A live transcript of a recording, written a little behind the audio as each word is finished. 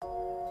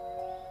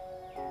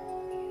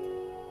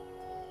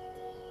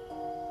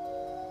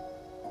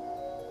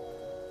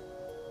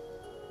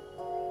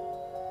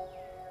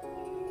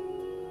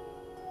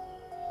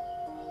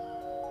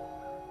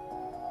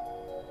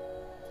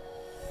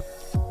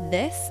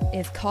This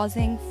is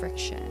Causing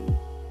Friction.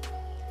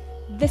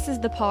 This is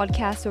the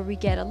podcast where we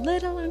get a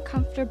little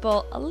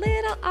uncomfortable, a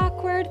little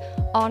awkward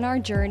on our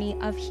journey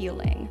of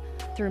healing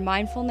through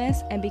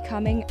mindfulness and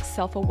becoming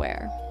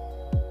self-aware.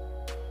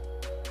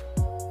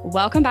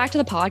 Welcome back to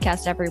the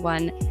podcast,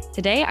 everyone.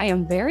 Today, I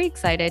am very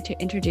excited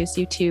to introduce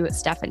you to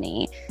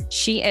Stephanie.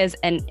 She is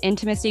an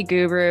intimacy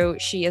guru.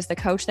 She is the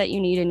coach that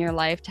you need in your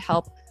life to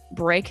help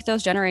break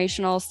those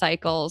generational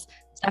cycles.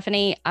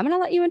 Stephanie, I'm going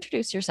to let you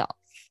introduce yourself.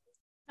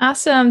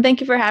 Awesome.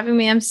 Thank you for having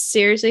me. I'm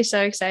seriously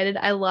so excited.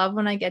 I love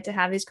when I get to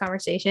have these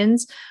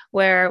conversations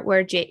where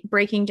we're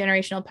breaking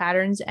generational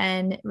patterns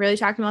and really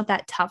talking about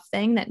that tough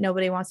thing that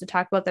nobody wants to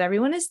talk about, that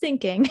everyone is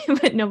thinking,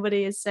 but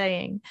nobody is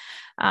saying.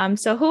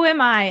 So who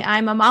am I?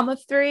 I'm a mom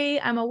of three.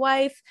 I'm a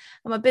wife.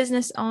 I'm a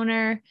business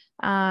owner.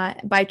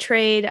 By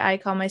trade, I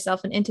call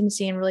myself an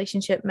intimacy and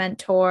relationship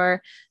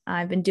mentor.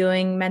 I've been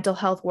doing mental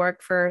health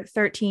work for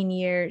 13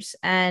 years.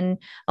 And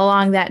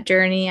along that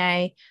journey,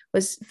 I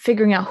was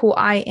figuring out who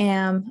I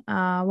am.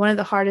 One of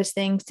the hardest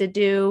things to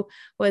do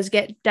was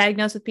get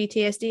diagnosed with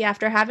PTSD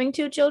after having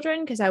two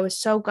children, because I was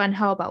so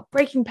gung-ho about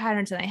breaking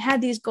patterns and I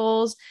had these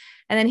goals.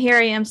 And then here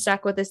I am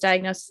stuck with this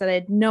diagnosis that I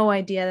had no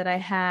idea that I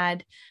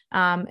had,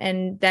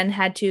 and then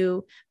had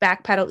to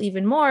backpedal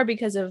even more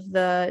because of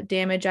the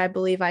damage I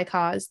believe I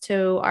caused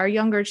to our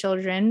younger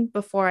children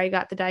before I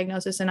got the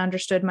diagnosis and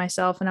understood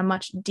myself in a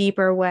much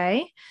deeper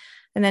way.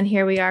 And then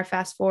here we are,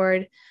 fast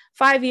forward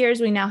 5 years,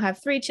 we now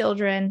have three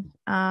children,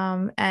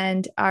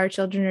 and our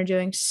children are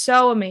doing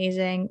so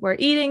amazing. We're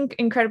eating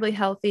incredibly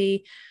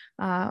healthy.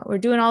 We're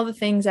doing all the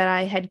things that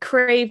I had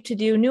craved to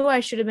do, knew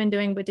I should have been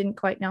doing, but didn't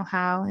quite know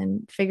how,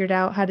 and figured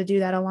out how to do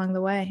that along the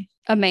way.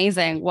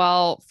 Amazing.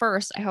 Well,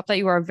 first, I hope that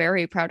you are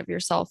very proud of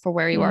yourself for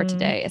where you are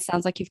today. It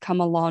sounds like you've come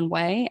a long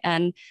way,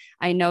 and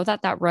I know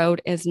that that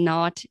road is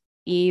not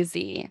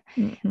easy.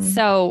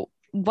 So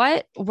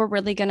what we're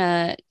really going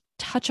to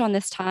touch on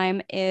this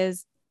time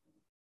is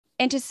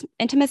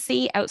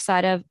intimacy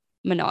outside of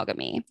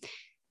monogamy.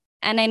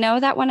 And I know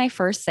that when I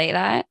first say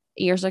that,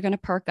 ears are going to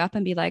perk up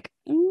and be like,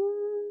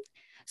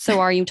 so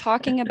are you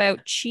talking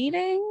about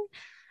cheating?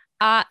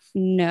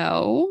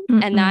 No.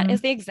 And that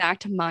is the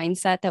exact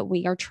mindset that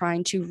we are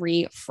trying to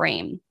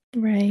reframe.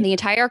 Right. The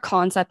entire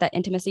concept that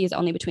intimacy is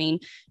only between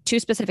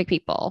two specific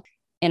people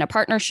in a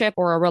partnership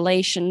or a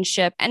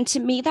relationship. And to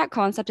me, that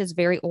concept is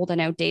very old and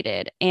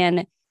outdated.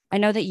 And I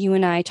know that you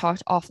and I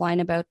talked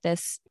offline about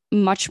this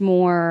much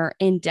more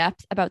in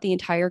depth about the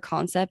entire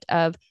concept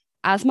of,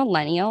 as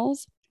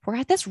millennials, we're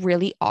at this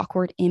really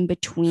awkward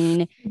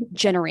in-between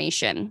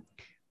generation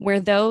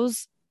where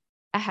those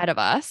ahead of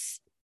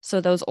us,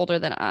 so those older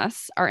than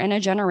us, are in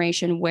a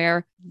generation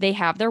where they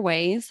have their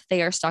ways,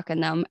 they are stuck in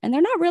them, and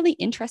they're not really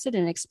interested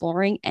in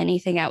exploring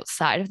anything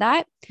outside of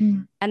that.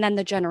 And then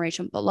the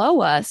generation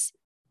below us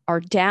are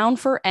down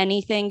for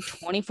anything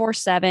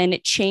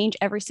 24/7, change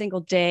every single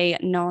day,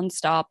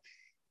 nonstop.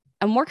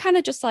 And we're kind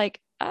of just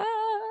like,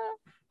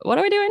 what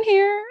are we doing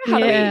here? How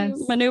do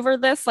we maneuver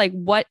this? Like,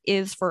 what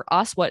is for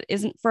us? What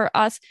isn't for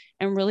us?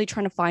 And really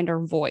trying to find our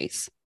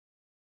voice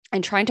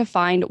and trying to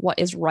find what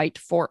is right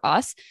for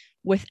us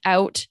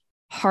without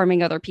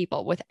harming other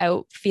people,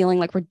 without feeling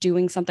like we're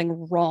doing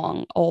something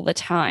wrong all the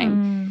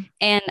time.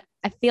 And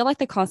I feel like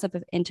the concept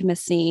of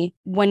intimacy,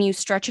 when you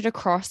stretch it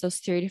across those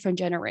three different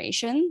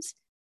generations,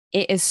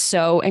 it is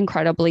so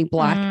incredibly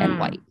black and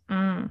white.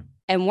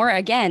 And we're,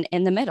 again,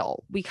 in the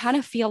middle. We kind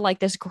of feel like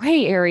this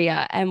gray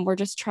area, and we're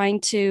just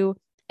trying to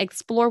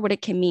explore what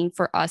it can mean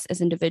for us as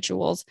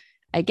individuals,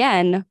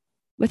 again,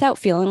 without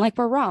feeling like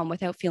we're wrong,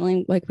 without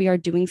feeling like we are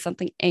doing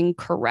something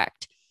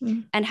incorrect.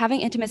 And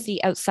having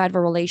intimacy outside of a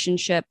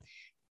relationship,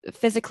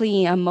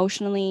 physically,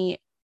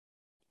 emotionally,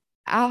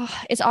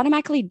 is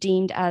automatically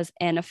deemed as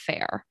an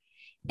affair.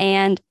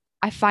 And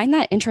I find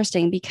that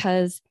interesting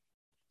because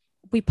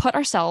we put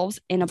ourselves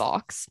in a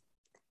box.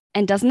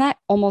 And doesn't that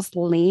almost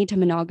lead to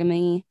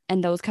monogamy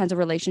and those kinds of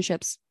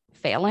relationships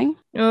failing?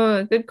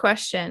 Oh, good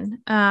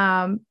question.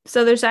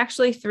 So there's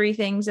actually three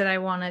things that I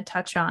want to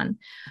touch on.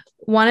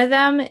 One of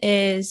them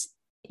is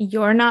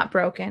you're not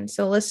broken.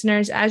 So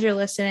listeners, as you're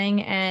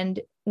listening, and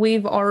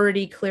we've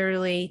already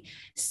clearly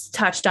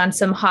touched on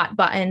some hot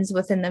buttons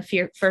within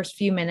the first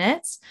few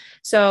minutes.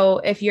 So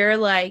if you're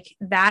like,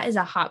 that is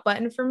a hot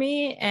button for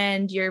me,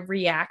 and you're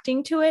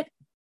reacting to it,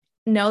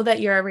 know that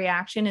your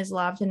reaction is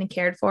loved and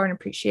cared for and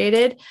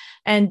appreciated,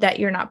 and that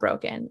you're not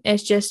broken.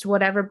 It's just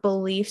whatever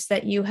beliefs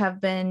that you have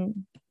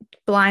been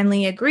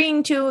blindly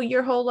agreeing to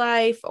your whole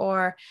life,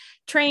 or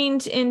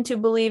trained into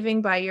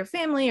believing by your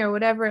family, or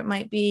whatever it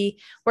might be.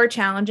 We're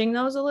challenging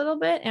those a little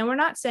bit. And we're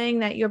not saying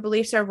that your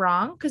beliefs are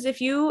wrong, because if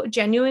you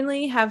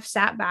genuinely have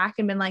sat back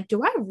and been like,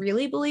 do I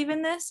really believe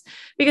in this?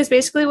 Because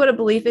basically what a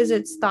belief is,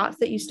 it's thoughts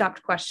that you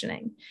stopped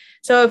questioning.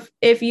 So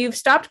if you've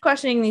stopped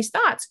questioning these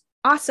thoughts,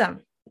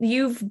 awesome.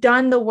 You've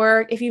done the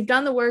work. If you've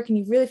done the work and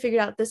you've really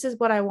figured out this is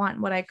what I want,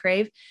 what I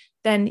crave,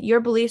 then your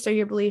beliefs are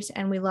your beliefs,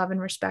 and we love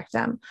and respect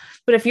them.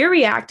 But if you're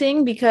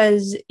reacting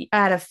because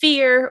out of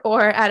fear,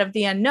 or out of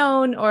the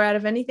unknown, or out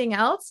of anything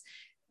else,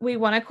 we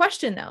want to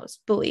question those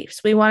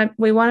beliefs. We want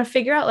to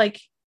figure out,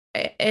 like,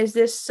 is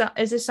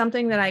this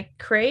something that I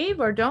crave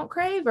or don't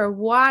crave, or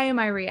why am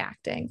I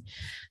reacting?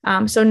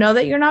 So know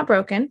that you're not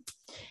broken.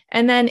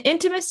 And then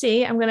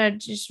intimacy, I'm going to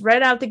just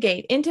read out the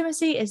gate.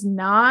 Intimacy is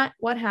not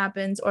what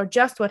happens or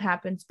just what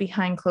happens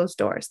behind closed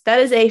doors.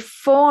 That is a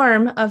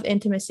form of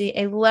intimacy,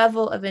 a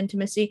level of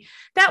intimacy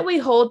that we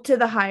hold to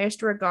the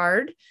highest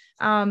regard.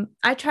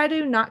 I try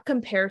to not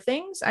compare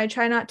things. I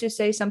try not to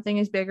say something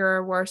is bigger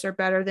or worse or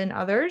better than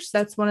others.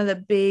 That's one of the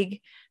big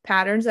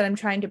patterns that I'm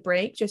trying to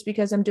break. Just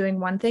because I'm doing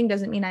one thing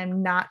doesn't mean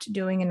I'm not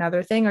doing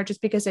another thing, or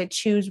just because I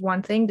choose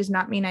one thing does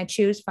not mean I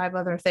choose 5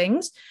 other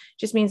things. It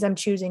just means I'm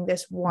choosing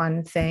this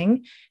one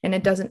thing,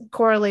 and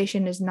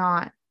correlation is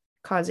not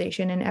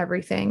causation in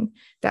everything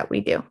that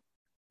we do.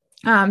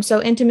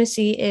 So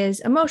intimacy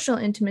is emotional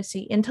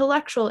intimacy,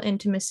 intellectual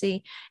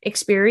intimacy,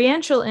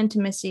 experiential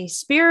intimacy,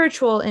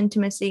 spiritual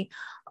intimacy.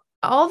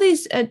 All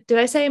these, did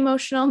I say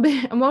emotional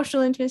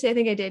intimacy? I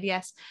think I did.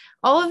 Yes.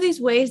 All of these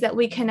ways that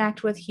we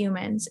connect with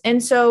humans.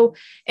 And so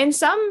in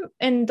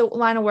the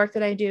line of work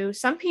that I do,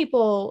 some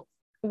people,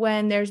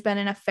 when there's been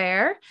an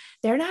affair,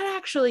 they're not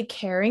actually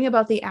caring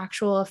about the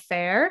actual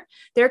affair.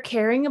 They're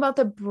caring about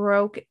the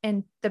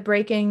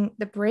breaking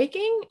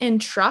in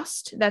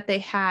trust that they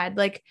had.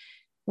 Like,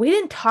 we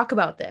didn't talk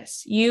about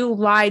this. You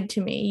lied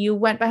to me. You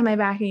went behind my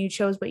back and you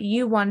chose what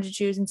you wanted to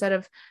choose instead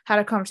of had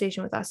a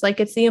conversation with us. Like,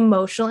 it's the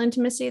emotional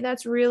intimacy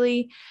that's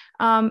really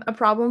a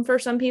problem for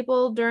some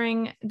people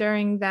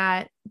during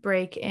that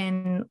break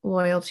in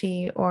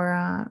loyalty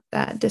or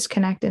that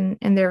disconnect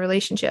in their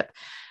relationship.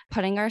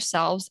 Putting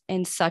ourselves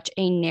in such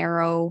a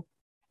narrow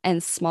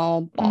and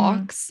small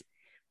box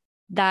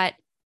that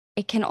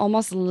it can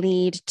almost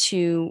lead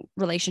to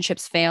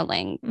relationships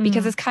failing,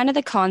 because it's kind of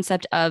the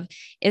concept of,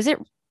 is it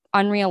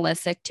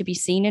unrealistic to be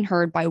seen and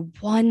heard by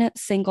one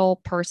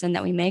single person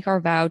that we make our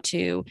vow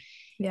to?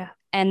 Yeah.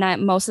 And that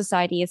most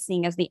society is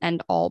seeing as the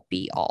end all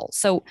be all.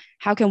 So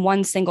how can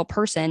one single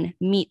person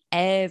meet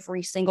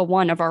every single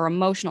one of our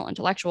emotional,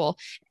 intellectual,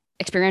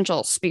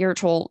 experiential,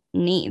 spiritual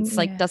needs?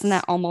 Like, doesn't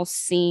that almost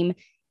seem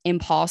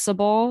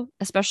impossible,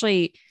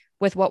 especially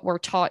with what we're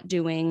taught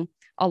doing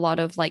a lot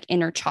of like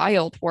inner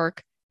child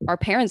work? Our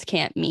parents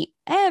can't meet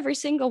every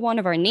single one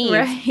of our needs.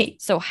 Right.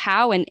 So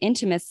how in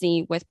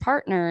intimacy with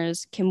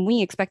partners can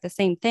we expect the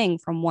same thing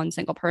from one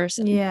single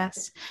person?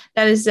 Yes.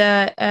 That is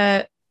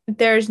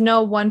there's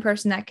no one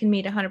person that can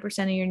meet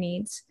 100% of your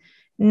needs.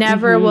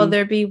 Never will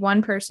there be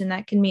one person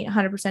that can meet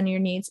 100% of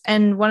your needs.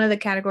 And one of the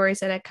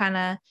categories that I kind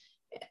of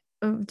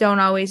don't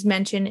always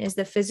mention is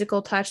the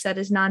physical touch that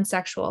is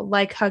non-sexual,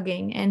 like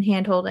hugging and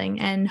hand holding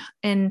and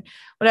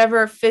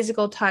whatever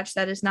physical touch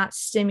that is not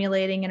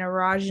stimulating an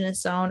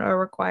erogenous zone or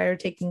require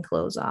taking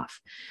clothes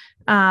off.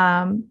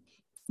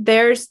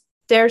 There's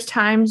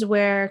times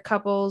where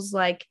couples,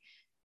 like,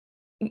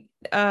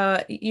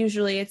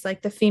 usually it's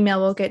like the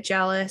female will get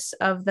jealous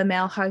of the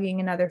male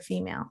hugging another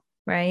female,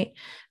 right?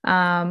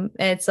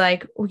 It's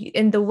like,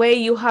 in the way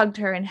you hugged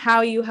her and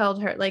how you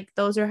held her, like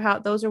those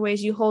are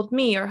ways you hold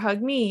me or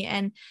hug me.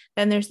 And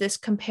then there's this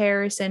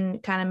comparison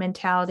kind of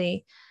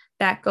mentality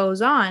that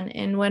goes on.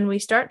 And when we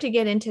start to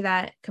get into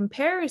that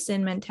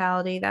comparison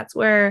mentality, that's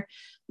where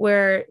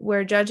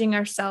we're judging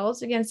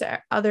ourselves against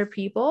other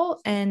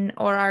people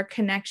or our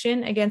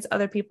connection against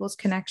other people's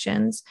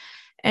connections.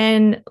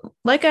 And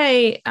like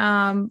I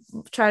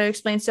try to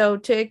explain, so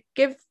to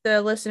give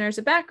the listeners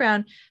a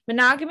background,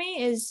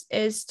 monogamy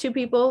is 2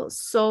 people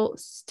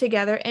souls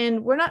together.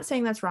 And we're not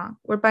saying that's wrong.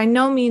 We're by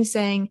no means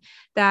saying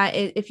that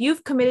if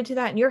you've committed to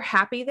that and you're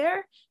happy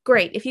there,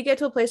 great. If you get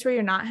to a place where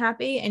you're not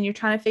happy and you're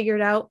trying to figure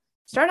it out,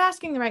 start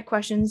asking the right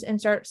questions and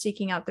start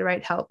seeking out the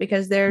right help,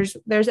 because there's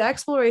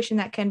exploration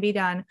that can be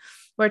done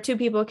where 2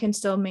 people can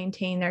still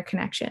maintain their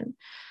connection.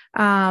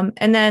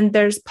 And then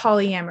there's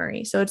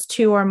polyamory. So it's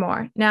 2 or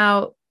more.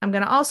 Now, I'm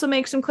going to also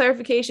make some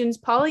clarifications.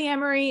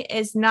 Polyamory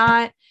is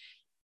not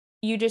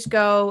you just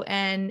go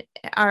and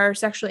are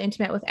sexually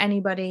intimate with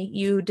anybody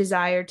you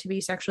desire to be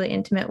sexually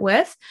intimate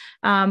with.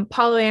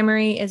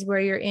 Polyamory is where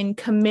you're in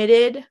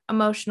committed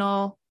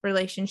emotional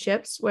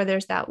relationships where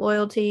there's that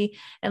loyalty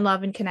and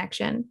love and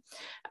connection.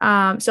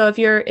 So if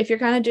you're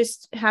kind of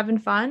just having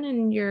fun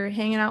and you're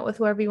hanging out with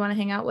whoever you want to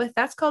hang out with,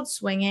 that's called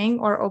swinging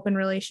or open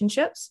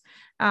relationships.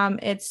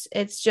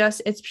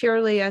 It's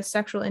purely a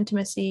sexual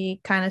intimacy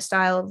kind of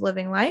style of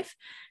living life.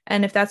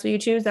 And if that's what you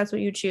choose, that's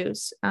what you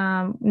choose.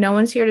 No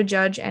one's here to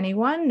judge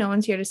anyone. No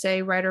one's here to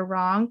say right or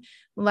wrong.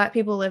 Let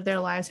people live their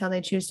lives how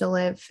they choose to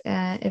live.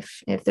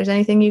 If there's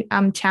anything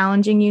I'm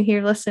challenging you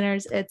here,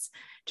 listeners, it's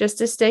just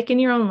to stick in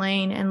your own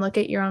lane and look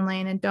at your own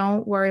lane and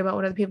don't worry about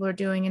what other people are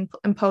doing and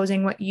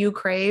imposing what you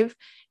crave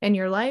in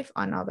your life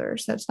on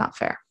others. That's not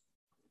fair.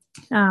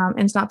 And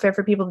it's not fair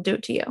for people to do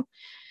it to you.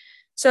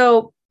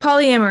 So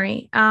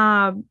polyamory.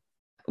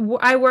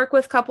 I work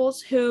with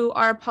couples who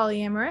are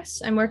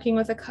polyamorous. I'm working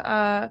with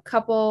a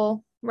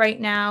couple right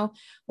now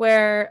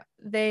where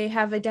they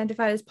have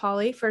identified as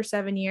poly for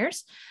 7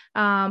 years.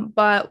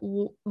 But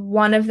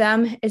one of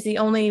them is the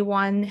only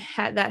one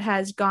that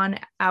has gone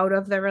out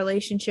of the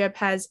relationship,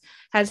 has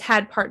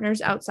had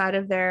partners outside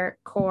of their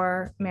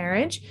core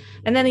marriage.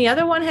 And then the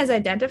other one has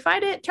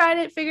identified it, tried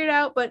it, figured it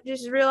out, but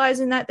just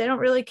realizing that they don't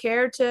really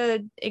care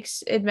to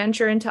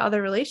adventure into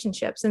other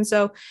relationships. And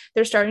so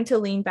they're starting to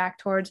lean back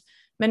towards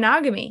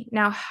monogamy.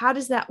 Now, how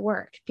does that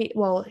work?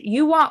 Well,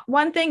 you want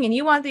one thing and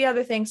you want the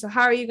other thing. So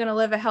how are you going to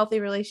live a healthy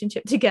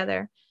relationship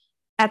together?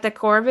 At the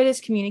core of it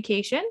is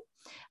communication,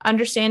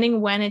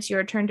 understanding when it's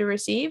your turn to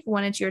receive,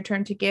 when it's your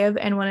turn to give,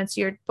 and when it's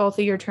both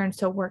of your turns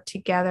to work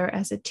together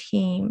as a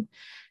team.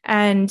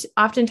 And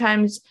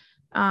oftentimes,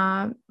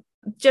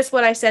 just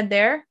what I said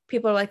there,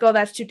 people are like, oh,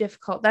 that's too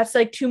difficult. That's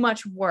like too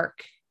much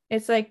work.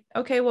 It's like,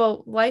 okay,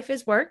 well, life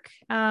is work.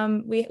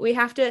 We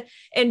have to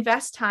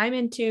invest time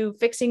into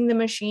fixing the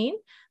machine.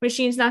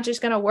 Machine's not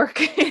just going to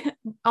work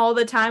all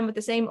the time with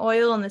the same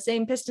oil and the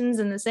same pistons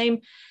and the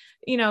same,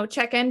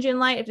 check engine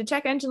light. If the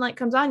check engine light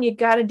comes on, you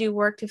got to do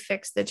work to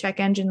fix the check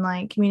engine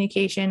light.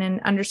 Communication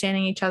and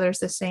understanding each other is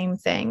the same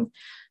thing.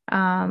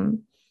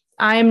 I'm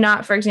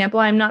not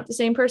the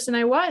same person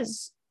I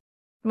was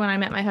when I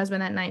met my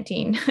husband at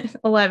 19,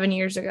 11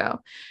 years ago,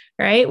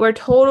 right? We're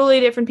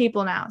totally different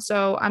people now.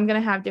 So I'm going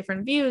to have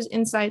different views,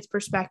 insights,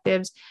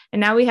 perspectives.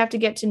 And now we have to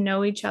get to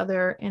know each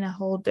other in a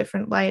whole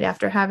different light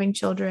after having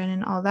children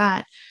and all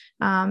that.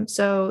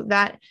 So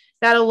that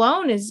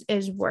alone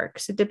is work.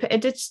 So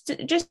it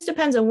just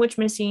depends on which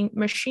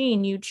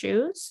machine you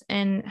choose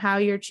and how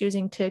you're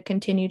choosing to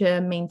continue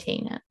to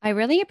maintain it. I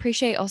really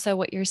appreciate also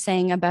what you're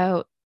saying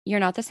about you're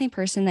not the same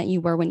person that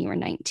you were when you were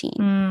 19.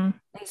 And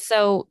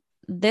so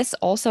this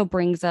also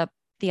brings up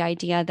the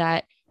idea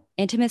that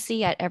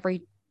intimacy at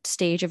every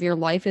stage of your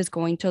life is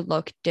going to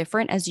look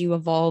different as you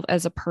evolve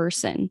as a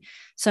person.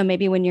 So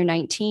maybe when you're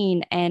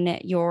 19 and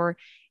you're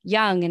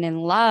young and in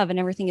love and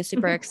everything is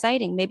super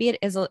exciting, maybe it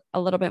is a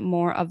little bit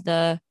more of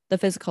the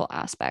physical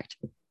aspect.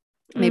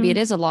 Maybe it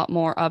is a lot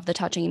more of the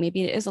touching.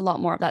 Maybe it is a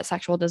lot more of that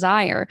sexual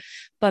desire.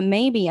 But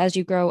maybe as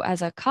you grow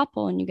as a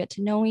couple and you get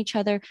to know each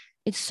other,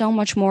 it's so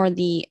much more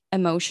the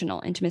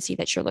emotional intimacy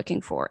that you're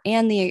looking for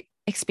and the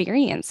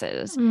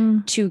experiences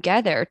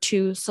together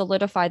to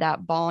solidify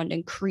that bond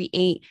and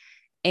create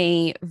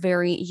a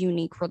very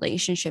unique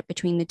relationship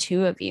between the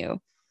two of you.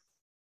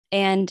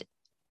 And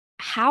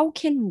how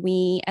can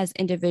we as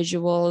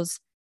individuals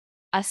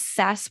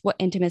assess what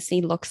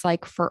intimacy looks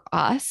like for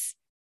us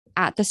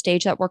at the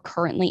stage that we're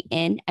currently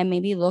in, and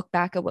maybe look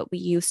back at what we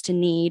used to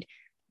need,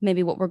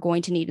 maybe what we're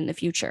going to need in the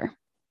future?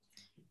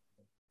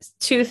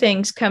 Two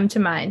things come to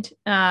mind.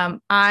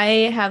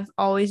 I have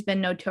always been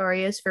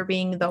notorious for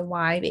being the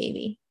why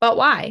baby, but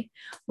why?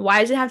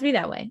 Why does it have to be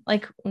that way?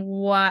 Like,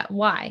 what?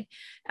 Why?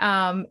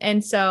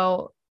 And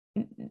so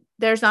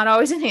there's not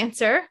always an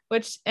answer,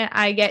 which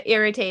I get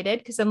irritated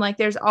because I'm like,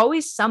 there's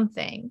always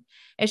something.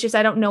 It's just,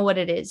 I don't know what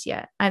it is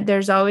yet.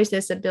 There's always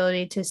this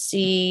ability to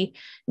see,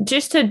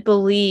 just to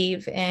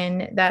believe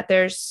in that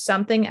there's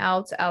something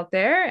else out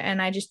there.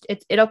 And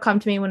it'll come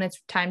to me when it's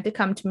time to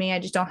come to me. I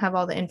just don't have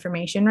all the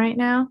information right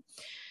now.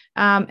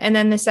 And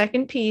then the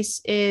second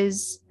piece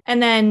is,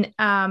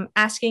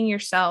 asking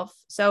yourself.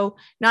 So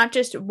not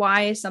just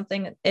why is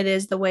something it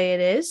is the way it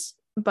is,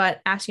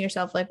 but asking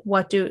yourself, like,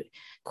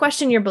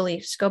 question your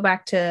beliefs. Go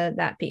back to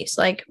that piece,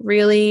 like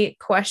really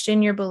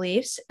question your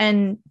beliefs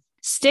and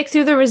stick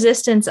through the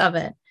resistance of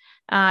it.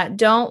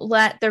 Don't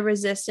let the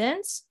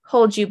resistance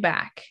hold you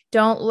back.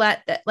 Don't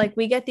let that, like,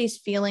 we get these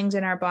feelings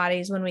in our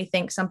bodies when we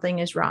think something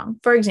is wrong.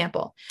 For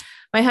example,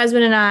 my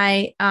husband and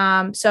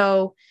I,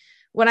 so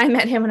when I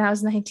met him when I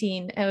was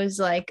 19, it was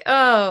like,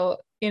 oh,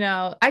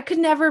 I could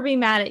never be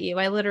mad at you.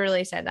 I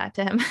literally said that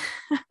to him.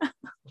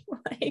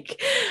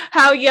 Like,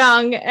 how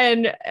young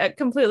and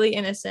completely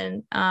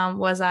innocent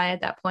was I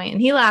at that point?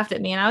 And he laughed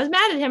at me, and I was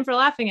mad at him for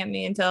laughing at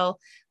me until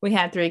we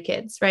had 3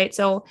 kids, right?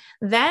 So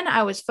then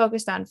I was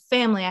focused on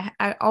family.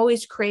 I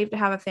always craved to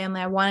have a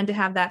family. I wanted to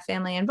have that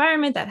family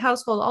environment, that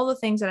household, all the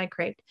things that I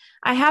craved.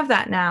 I have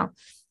that now.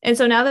 And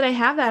so now that I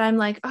have that, I'm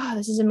like, oh,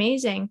 this is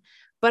amazing.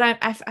 But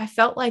I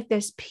felt like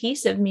this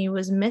piece of me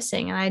was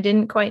missing, and I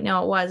didn't quite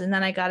know it was. And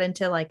then I got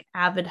into like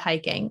avid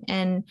hiking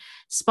and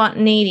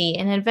spontaneity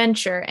and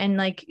adventure and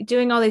like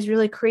doing all these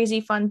really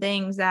crazy fun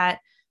things that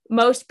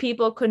most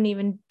people couldn't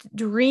even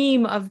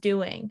dream of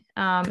doing,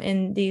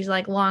 in these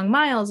like long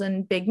miles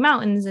and big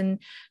mountains and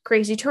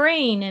crazy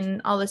terrain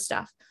and all this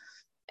stuff.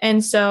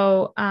 And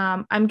so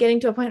I'm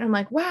getting to a point where I'm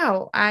like,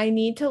 wow, I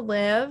need to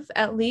live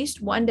at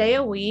least one day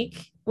a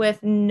week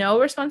with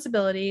no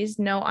responsibilities,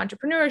 no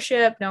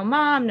entrepreneurship, no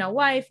mom, no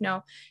wife,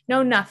 no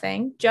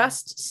nothing,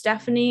 just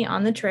Stephanie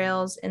on the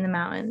trails in the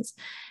mountains.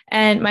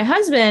 And my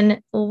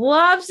husband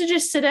loves to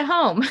just sit at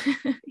home.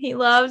 He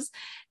loves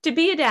to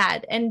be a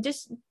dad and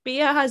just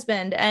be a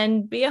husband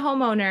and be a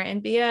homeowner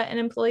and be an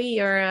employee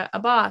or a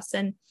boss.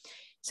 And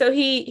so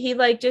he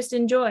like just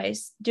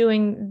enjoys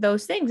doing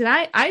those things.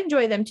 And I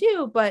enjoy them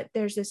too, but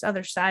there's this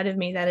other side of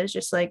me that is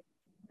just like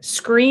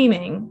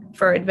screaming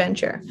for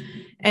adventure,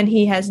 and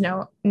he has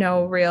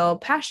no real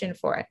passion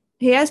for it.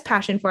 he has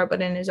passion for it,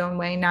 but in his own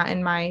way, not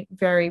in my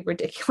very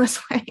ridiculous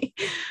way.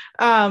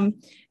 And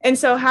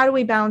so how do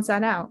we balance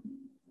that out?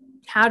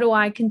 How do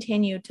I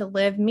continue to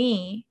live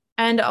me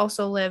and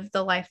also live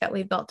the life that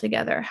we built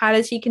together? How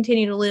does he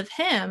continue to live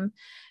him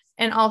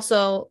and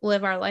also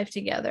live our life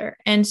together?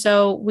 And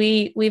so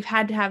we've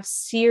had to have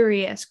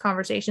serious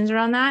conversations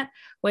around that,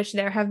 which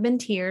there have been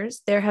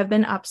tears, there have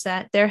been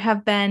upset, there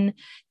have been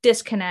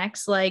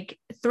disconnects, like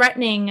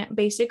threatening.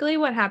 Basically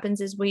what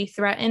happens is we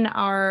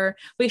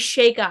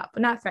shake up,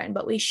 not threaten,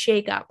 but we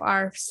shake up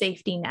our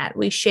safety net.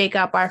 We shake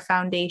up our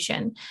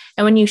foundation.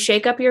 And when you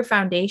shake up your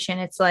foundation,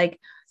 it's like,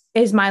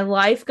 is my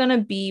life going to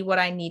be what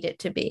I need it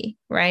to be?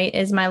 Right?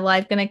 Is my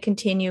life going to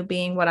continue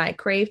being what I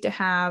crave to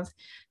have?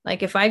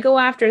 Like, if I go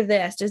after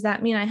this, does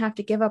that mean I have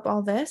to give up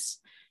all this?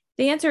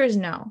 The answer is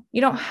no.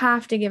 You don't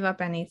have to give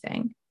up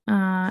anything.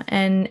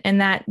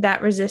 And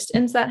that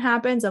resistance that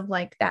happens, of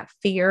like that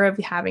fear of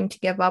having to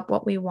give up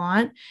what we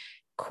want,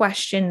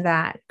 question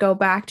that. Go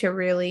back to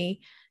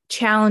really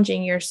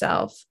challenging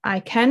yourself. I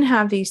can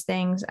have these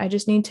things. I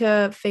just need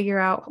to figure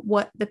out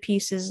what the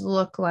pieces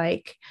look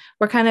like.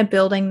 We're kind of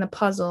building the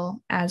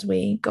puzzle as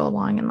we go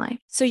along in life.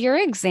 So your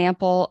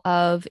example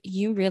of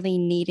you really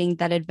needing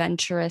that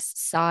adventurous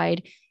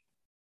side,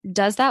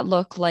 does that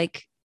look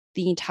like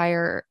the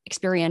entire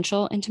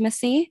experiential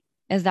intimacy?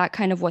 Is that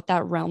kind of what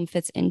that realm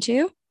fits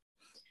into?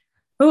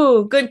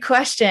 Oh, good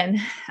question.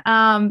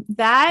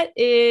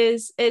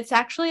 It's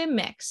actually a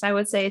mix. I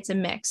would say it's a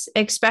mix,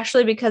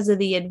 especially because of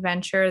the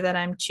adventure that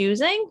I'm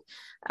choosing.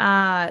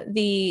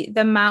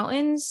 The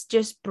mountains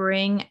just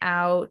bring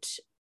out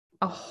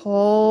a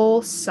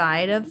whole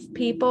side of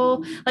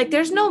people. Like,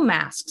 there's no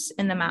masks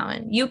in the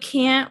mountain. You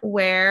can't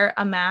wear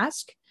a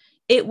mask.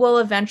 It will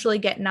eventually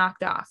get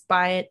knocked off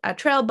by a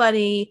trail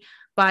buddy,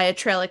 by a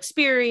trail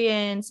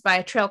experience, by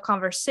a trail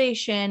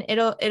conversation.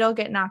 It'll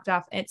get knocked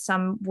off in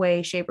some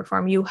way, shape, or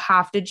form. You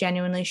have to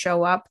genuinely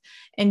show up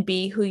and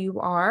be who you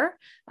are,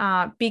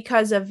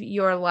 because of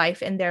your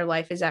life and their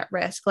life is at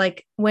risk.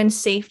 Like, when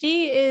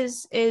safety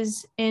is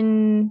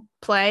in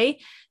play,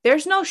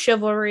 there's no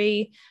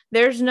chivalry.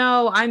 There's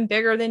no I'm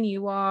bigger than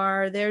you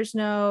are. There's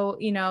no,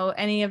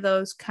 any of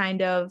those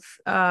kind of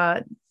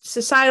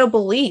societal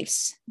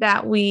beliefs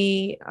that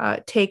we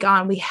take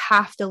on. We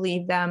have to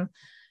leave them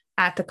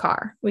at the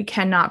car. We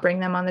cannot bring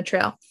them on the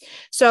trail.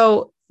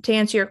 So, to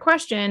answer your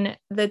question,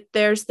 that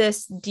there's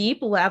this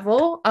deep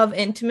level of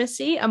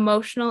intimacy,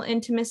 emotional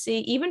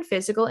intimacy, even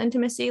physical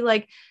intimacy.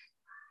 Like,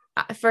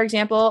 for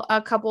example,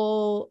 a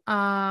couple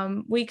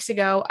weeks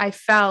ago, I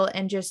fell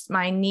and just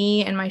my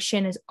knee and my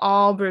shin is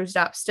all bruised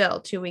up still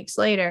 2 weeks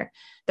later.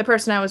 The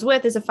person I was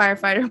with is a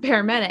firefighter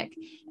paramedic.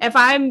 If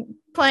I'm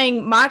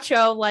playing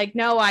macho, like,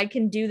 no, I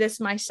can do this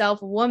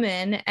myself,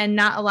 woman, and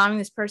not allowing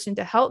this person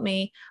to help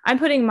me, I'm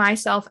putting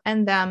myself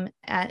and them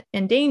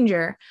in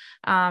danger,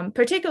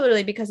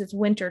 particularly because it's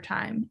winter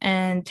time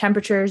and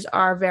temperatures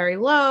are very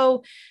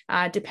low.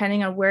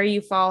 Depending on where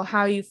you fall,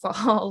 how you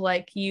fall,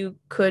 like, you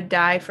could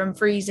die from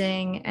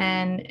freezing,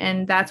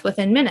 and that's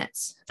within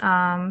minutes.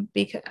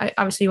 Because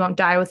obviously you won't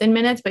die within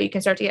minutes, but you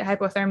can start to get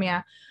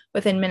hypothermia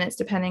within minutes,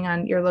 depending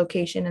on your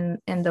location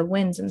and the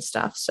winds and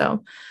stuff.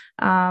 So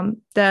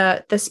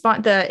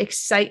the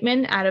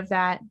excitement out of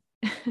that,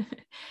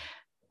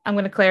 I'm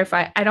going to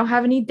clarify, I don't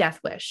have any death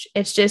wish.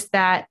 It's just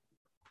that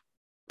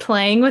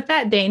playing with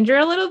that danger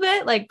a little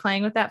bit, like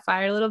playing with that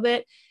fire a little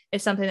bit,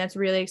 is something that's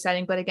really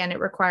exciting. But again, it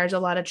requires a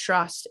lot of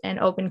trust and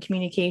open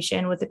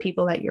communication with the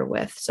people that you're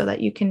with so that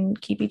you can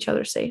keep each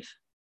other safe.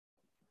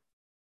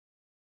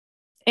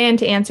 And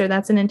to answer,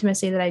 that's an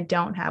intimacy that I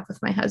don't have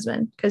with my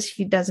husband, because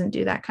he doesn't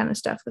do that kind of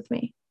stuff with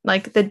me.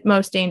 Like, the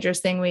most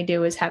dangerous thing we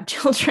do is have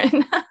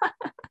children.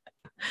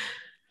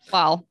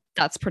 Wow,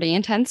 that's pretty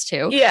intense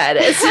too. Yeah, it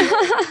is.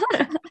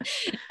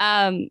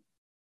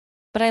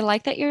 But I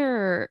like that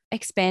you're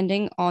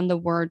expanding on the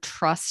word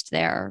trust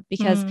there,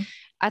 because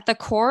at the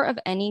core of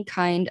any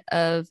kind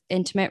of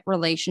intimate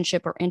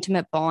relationship or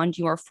intimate bond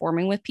you are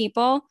forming with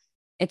people,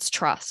 it's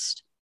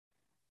trust.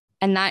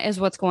 And that is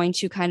what's going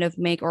to kind of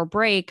make or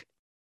break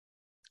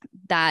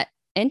that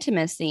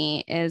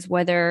intimacy, is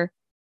whether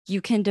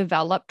you can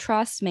develop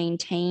trust,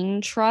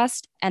 maintain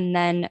trust, and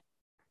then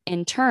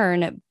in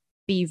turn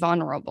be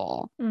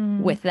vulnerable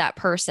with that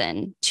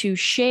person to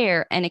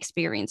share an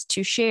experience,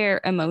 to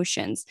share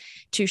emotions,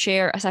 to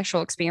share a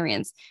sexual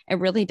experience. It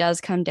really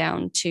does come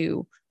down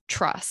to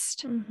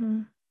trust.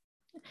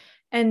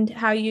 And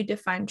how you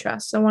define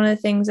trust. So one of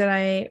the things that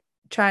I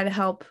try to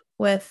help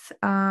with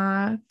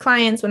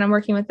clients when I'm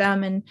working with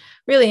them, and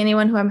really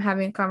anyone who I'm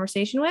having a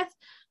conversation with,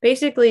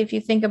 basically, if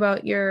you think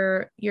about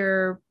your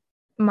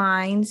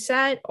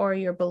mindset or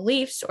your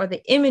beliefs or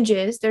the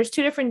images, there's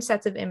two different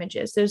sets of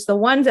images. There's the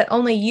ones that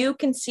only you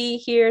can see,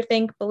 hear,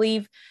 think,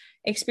 believe,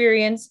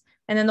 experience,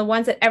 and then the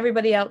ones that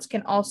everybody else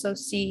can also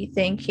see,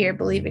 think, hear,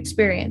 believe,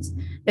 experience.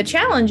 The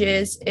challenge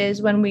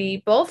is when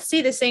we both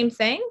see the same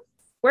thing,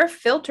 we're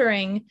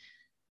filtering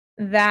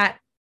that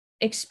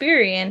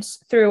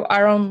experience through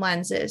our own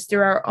lenses,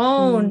 through our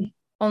own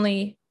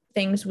only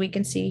things we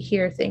can see,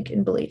 hear, think,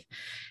 and believe.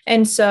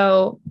 And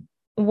so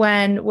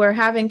when we're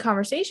having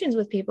conversations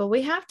with people,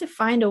 we have to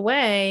find a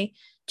way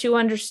to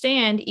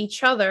understand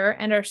each other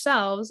and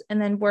ourselves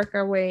and then work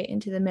our way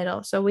into the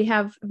middle. So we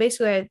have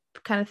basically, I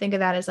kind of think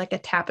of that as like a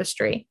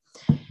tapestry.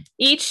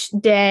 Each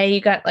day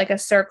you got like a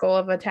circle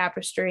of a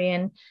tapestry,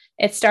 and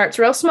it starts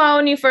real small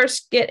when you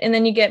first get, and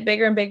then you get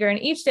bigger and bigger.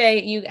 And each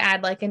day you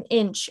add like an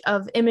inch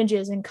of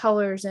images and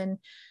colors and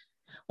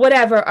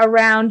whatever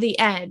around the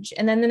edge.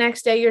 And then the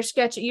next day you're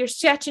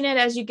sketching it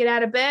as you get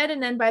out of bed.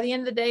 And then by the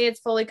end of the day, it's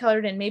fully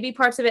colored in. Maybe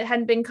parts of it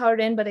hadn't been colored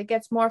in, but it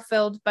gets more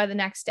filled by the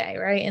next day,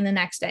 right? And the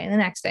next day and the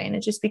next day. And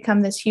it just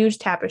becomes this huge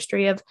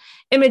tapestry of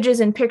images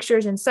and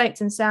pictures and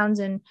sights and sounds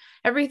and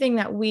everything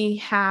that we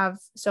have.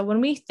 So when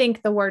we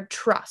think the word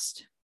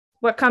trust,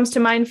 what comes to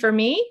mind for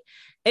me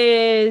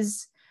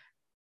is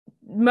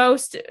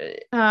most,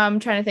 trying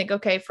to think,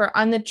 okay, for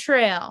on the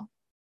trail,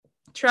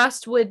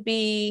 trust would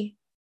be,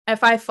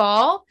 if I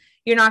fall,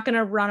 you're not going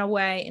to run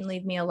away and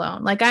leave me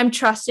alone. Like, I'm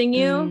trusting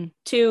you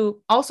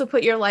to also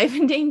put your life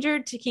in danger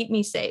to keep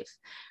me safe,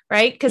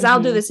 right? Because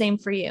I'll do the same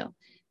for you.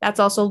 That's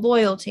also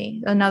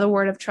loyalty. Another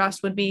word of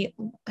trust would be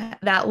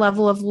that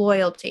level of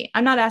loyalty.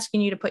 I'm not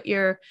asking you to put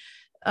your,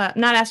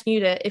 not asking you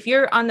to, if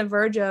you're on the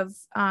verge of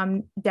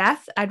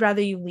death, I'd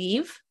rather you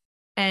leave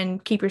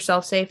and keep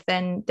yourself safe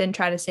than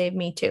try to save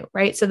me too,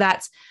 right? So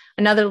that's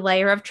another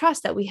layer of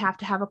trust that we have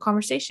to have a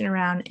conversation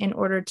around in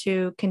order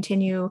to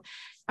continue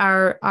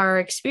our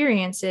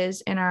experiences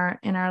in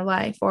our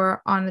life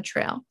or on the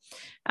trail.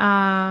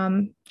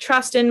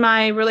 Trust in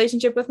my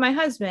relationship with my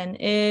husband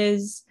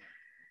is,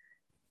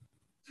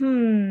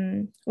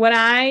 when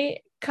I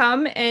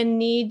come and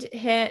need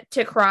him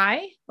to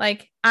cry,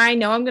 like, I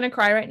know I'm going to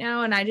cry right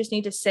now and I just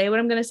need to say what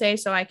I'm going to say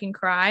so I can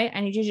cry.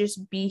 I need you to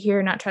just be here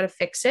and not try to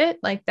fix it.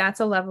 Like, that's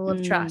a level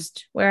of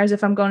trust. Whereas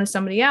if I'm going to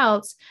somebody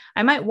else,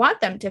 I might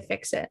want them to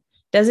fix it.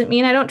 Doesn't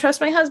mean I don't trust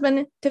my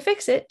husband to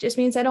fix it. Just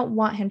means I don't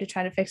want him to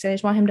try to fix it. I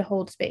just want him to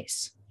hold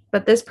space.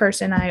 But this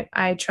person,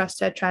 I trust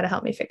to try to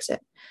help me fix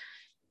it.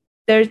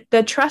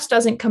 The trust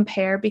doesn't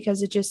compare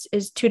because it just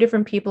is two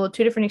different people,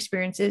 two different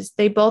experiences.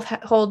 They both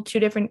hold two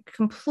different,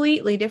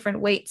 completely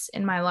different weights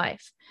in my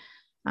life.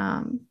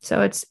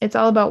 So it's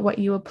all about what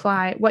you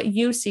apply, what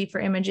you see for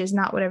images,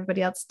 not what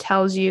everybody else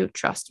tells you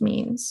trust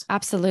means.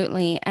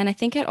 Absolutely. And I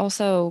think it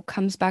also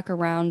comes back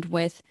around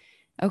with,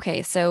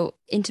 okay, so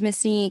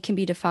intimacy can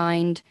be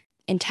defined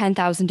in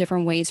 10,000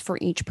 different ways for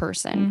each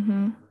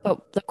person.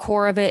 But the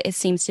core of it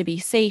seems to be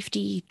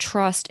safety,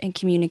 trust, and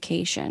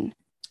communication.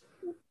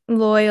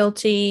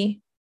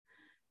 Loyalty.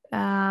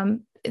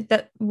 When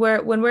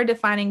we're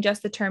defining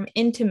just the term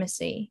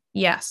intimacy,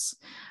 yes.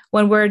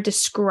 When we're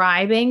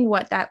describing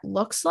what that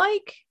looks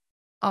like,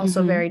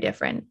 also very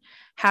different.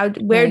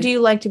 Where do you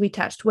like to be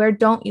touched? Where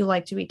don't you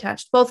like to be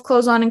touched? Both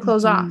close on and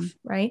close off,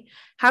 right?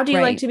 How do you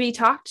like to be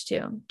talked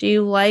to? Do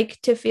you like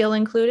to feel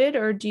included,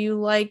 or do you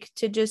like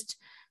to just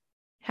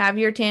have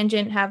your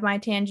tangent, have my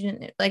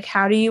tangent? Like,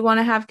 how do you want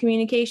to have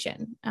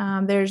communication?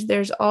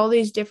 There's all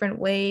these different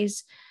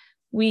ways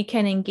we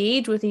can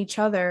engage with each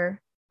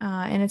other.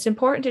 And it's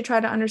important to try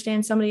to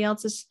understand somebody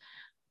else's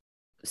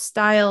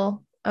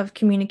style of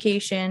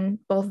communication,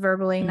 both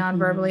verbally,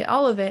 non-verbally,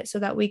 all of it, so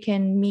that we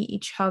can meet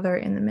each other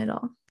in the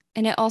middle.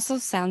 And it also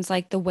sounds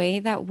like the way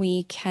that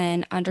we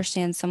can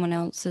understand someone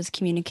else's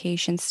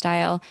communication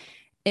style,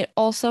 it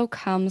also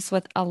comes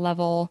with a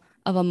level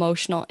of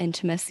emotional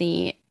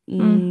intimacy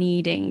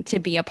needing to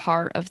be a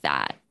part of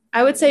that.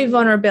 I would say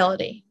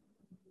vulnerability.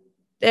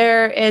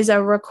 There is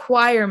a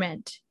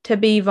requirement to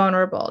be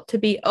vulnerable, to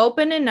be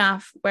open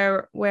enough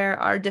where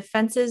our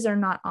defenses are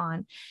not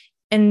on.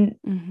 And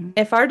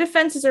if our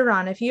defenses are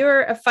on, if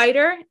you're a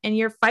fighter and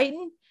you're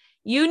fighting,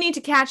 you need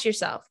to catch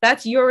yourself.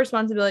 That's your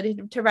responsibility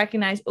to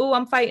recognize, oh,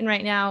 I'm fighting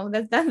right now.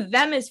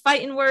 Them is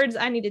fighting words.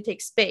 I need to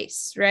take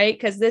space, right?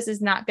 Because this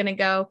is not going to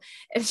go.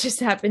 It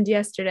just happened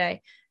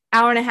yesterday.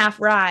 1.5 hour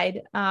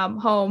ride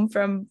home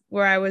from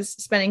where I was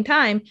spending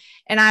time.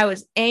 And I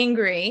was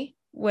angry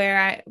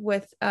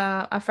with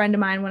a friend of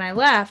mine when I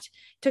left.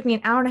 It took me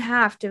 1.5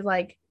 hours to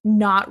like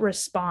not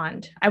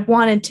respond. I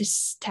wanted to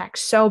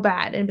text so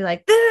bad and be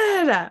like, da,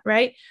 da, da,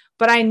 right?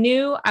 But I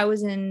knew I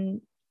was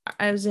in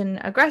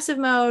aggressive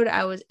mode.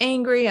 I was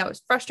angry. I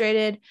was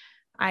frustrated.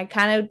 I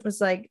kind of was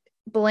like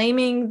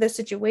blaming the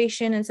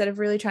situation instead of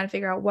really trying to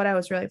figure out what I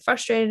was really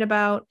frustrated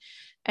about.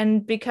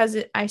 And because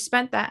I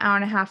spent that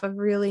 1.5 hours of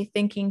really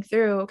thinking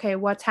through, okay,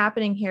 what's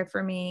happening here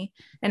for me,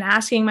 and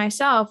asking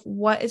myself,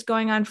 what is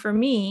going on for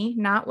me,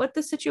 not what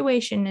the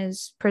situation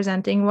is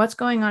presenting, what's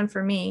going on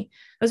for me,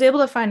 I was able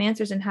to find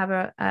answers and have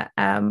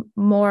a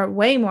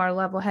way more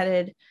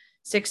level-headed,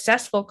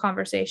 successful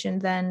conversation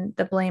than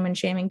the blame and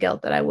shame and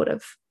guilt that I would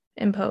have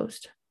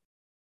imposed.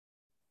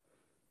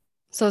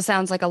 So it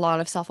sounds like a lot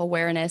of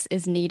self-awareness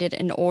is needed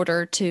in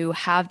order to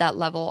have that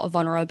level of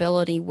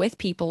vulnerability with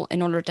people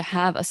in order to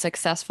have a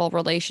successful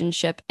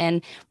relationship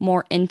and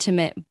more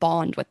intimate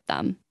bond with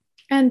them.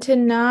 And to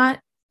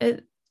not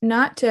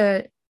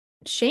to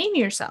shame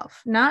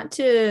yourself, not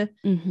to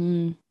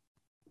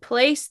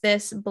place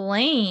this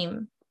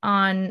blame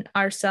on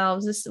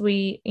ourselves.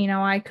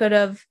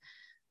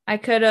 I I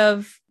could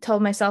have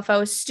told myself I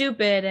was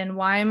stupid and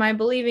why am I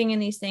believing in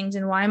these things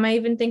and why am I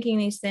even thinking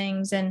these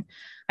things? And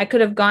I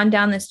could have gone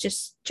down this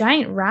just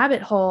giant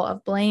rabbit hole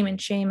of blame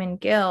and shame and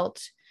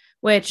guilt,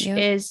 which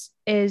is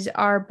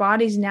our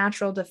body's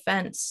natural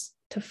defense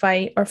to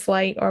fight or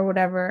flight or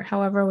whatever,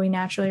 however we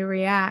naturally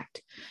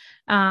react.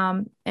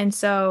 And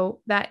so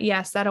that,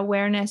 yes, that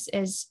awareness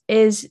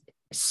is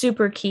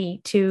super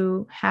key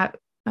to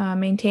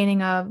maintaining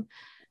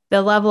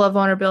the level of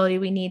vulnerability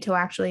we need to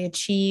actually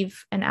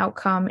achieve an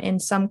outcome in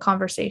some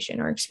conversation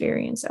or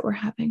experience that we're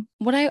having.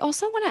 What I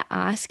also want to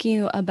ask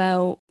you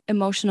about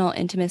emotional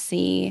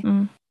intimacy,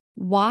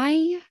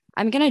 why,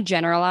 I'm going to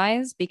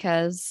generalize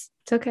because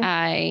it's okay.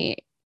 I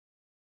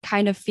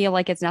kind of feel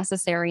like it's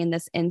necessary in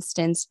this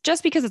instance,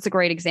 just because it's a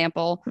great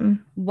example.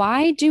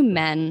 Why do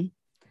men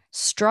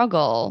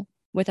struggle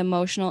with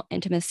emotional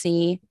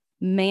intimacy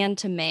man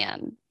to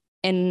man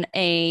in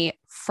a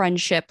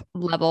friendship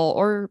level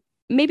or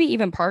maybe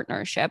even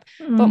partnership,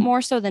 but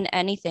more so than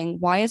anything,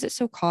 why is it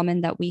so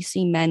common that we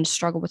see men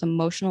struggle with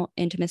emotional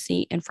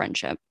intimacy in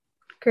friendship?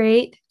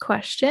 Great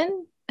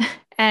question.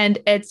 And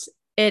it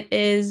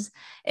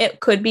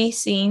could be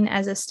seen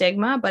as a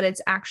stigma, but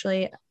it's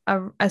actually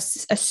a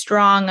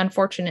strong,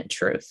 unfortunate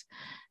truth.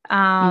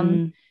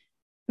 Men,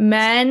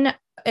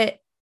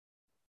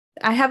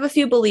 I have a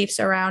few beliefs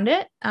around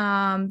it.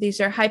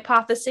 These are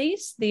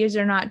hypotheses. These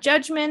are not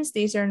judgments.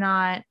 These are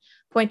not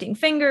pointing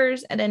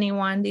fingers at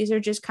anyone. These are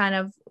just kind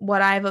of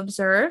what I've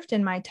observed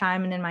in my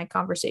time and in my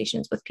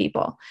conversations with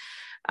people.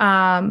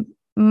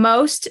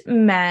 Most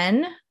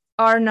men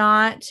are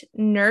not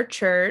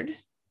nurtured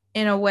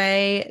in a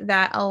way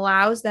that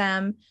allows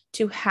them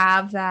to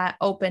have that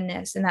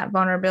openness and that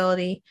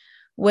vulnerability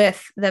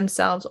with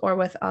themselves or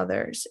with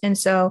others. And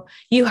so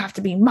you have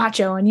to be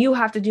macho and you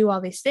have to do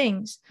all these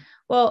things.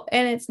 Well,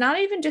 and it's not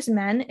even just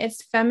men,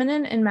 it's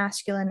feminine and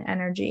masculine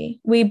energy.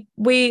 We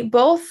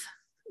both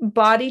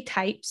body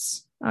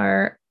types,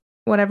 or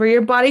whatever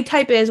your body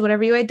type is,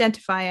 whatever you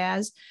identify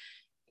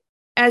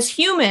as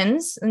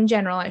humans in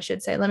general, I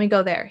should say, let me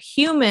go there.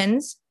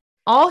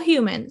 All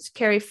humans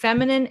carry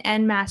feminine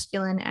and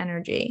masculine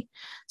energy.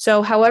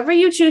 So however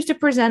you choose to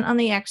present on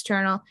the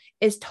external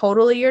is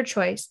totally your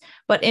choice.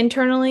 But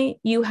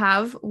internally, you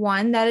have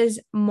one that is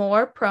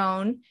more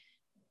prone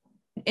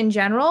in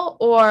general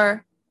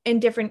or in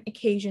different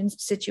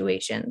occasions,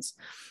 situations.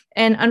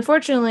 And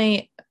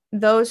unfortunately,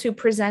 those who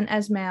present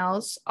as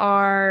males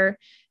are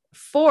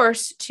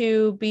forced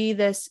to be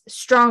this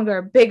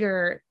stronger,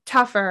 bigger,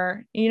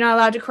 tougher. You're not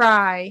allowed to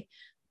cry.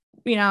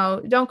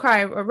 Don't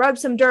cry, or rub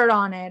some dirt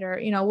on it, or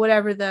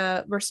whatever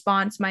the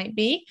response might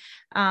be.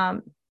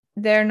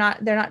 They're not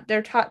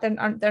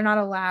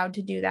allowed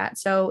to do that.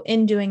 So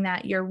in doing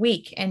that, you're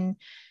weak and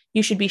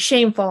you should be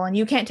shameful and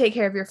you can't take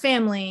care of your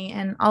family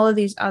and all of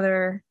these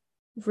other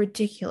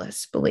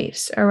ridiculous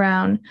beliefs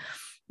around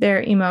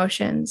their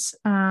emotions.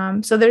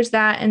 So there's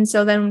that. And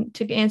so then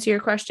to answer your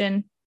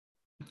question,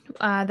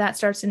 that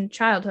starts in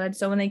childhood.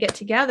 So when they get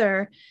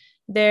together,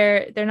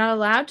 they're not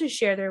allowed to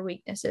share their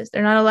weaknesses.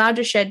 They're not allowed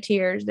to shed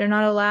tears. They're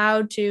not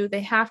allowed to,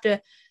 they have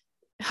to,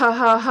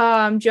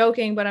 I'm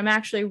joking, but I'm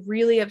actually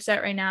really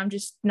upset right now. I'm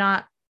just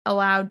not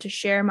allowed to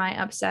share my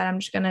upset. I'm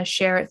just going to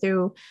share it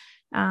through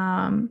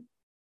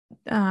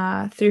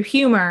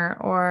humor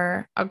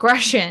or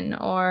aggression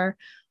or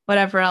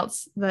whatever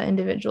else the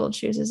individual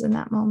chooses in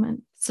that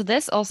moment. So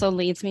this also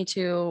leads me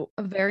to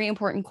a very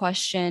important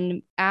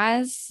question.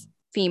 As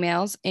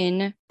females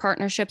in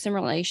partnerships and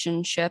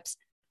relationships,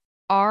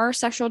 our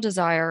sexual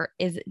desire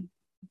is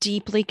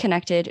deeply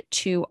connected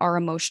to our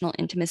emotional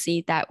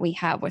intimacy that we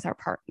have with our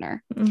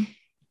partner.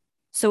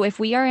 So if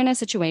we are in a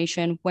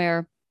situation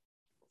where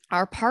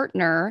our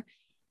partner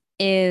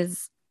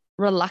is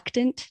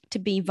reluctant to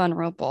be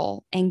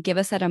vulnerable and give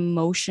us that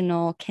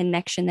emotional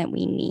connection that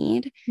we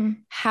need,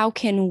 how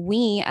can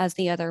we, as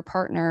the other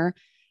partner,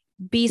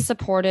 be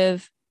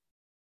supportive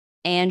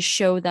and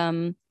show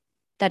them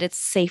that it's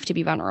safe to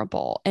be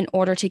vulnerable in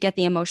order to get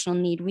the emotional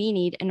need we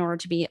need in order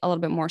to be a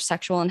little bit more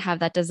sexual and have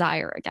that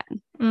desire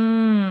again?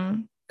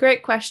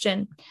 Great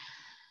question.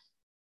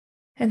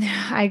 And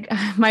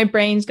my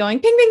brain's going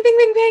ping, ping, ping,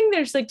 ping, ping.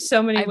 There's like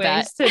so many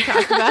ways to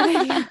talk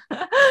about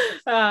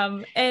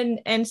it.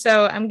 And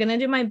so I'm going to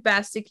do my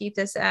best to keep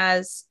this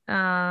as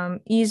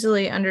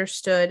easily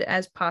understood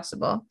as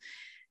possible.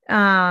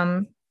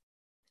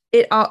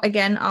 It all,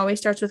 again, always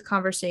starts with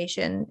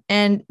conversation.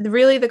 And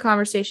really the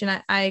conversation,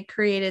 I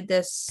created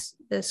this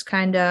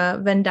kind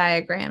of Venn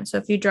diagram. So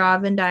if you draw a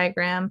Venn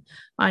diagram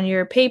on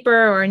your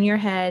paper or in your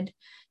head,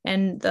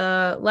 and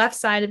the left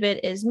side of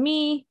it is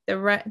me,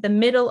 the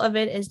middle of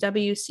it is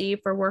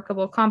WC for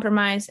workable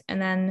compromise,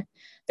 and then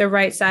the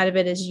right side of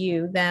it is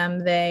you, them,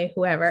 they,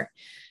 whoever.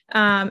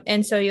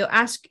 And so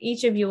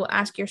each of you will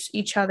ask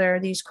each other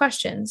these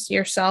questions,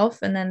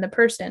 yourself and then the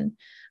person.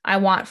 I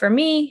want for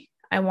me,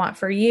 I want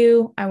for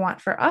you, I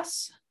want for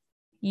us.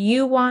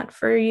 You want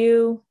for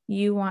you,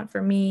 you want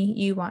for me,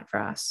 you want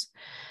for us.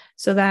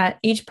 So that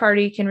each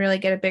party can really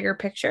get a bigger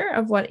picture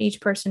of what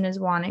each person is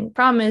wanting.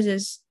 Problem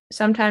is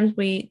sometimes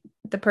we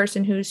the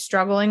person who's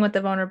struggling with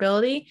the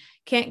vulnerability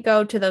can't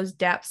go to those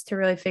depths to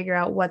really figure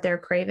out what they're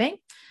craving,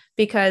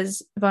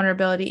 because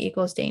vulnerability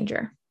equals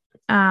danger.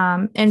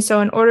 And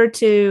so in order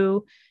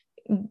to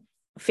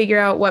figure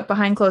out what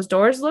behind closed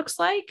doors looks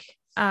like,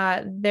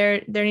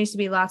 there needs to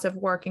be lots of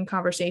work and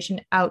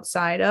conversation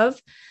outside of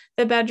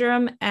the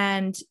bedroom.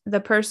 And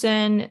the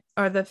person,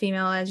 or the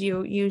female, as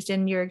you used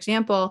in your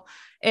example,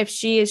 if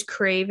she is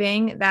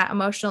craving that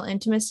emotional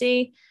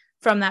intimacy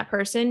from that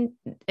person,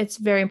 it's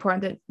very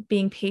important that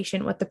being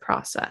patient with the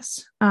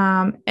process.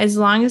 As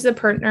long as your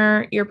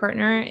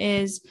partner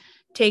is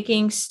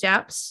taking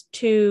steps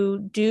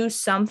to do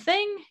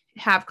something,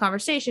 have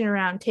conversation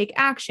around, take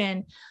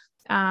action,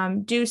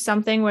 do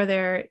something where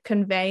they're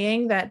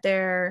conveying that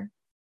they're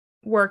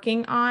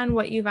working on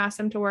what you've asked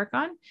them to work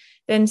on,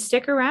 then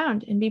stick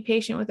around and be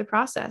patient with the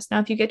process. Now,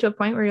 if you get to a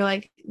point where you're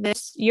like,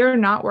 you're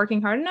not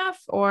working hard enough,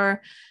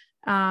 or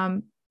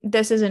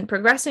this isn't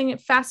progressing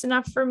fast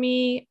enough for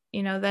me,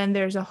 then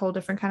there's a whole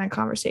different kind of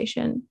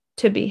conversation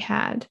to be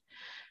had.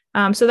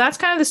 So that's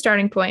kind of the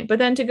starting point. But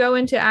then to go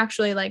into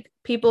actually like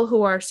people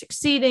who are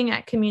succeeding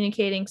at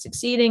communicating,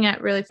 succeeding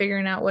at really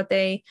figuring out what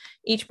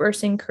each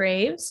person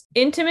craves,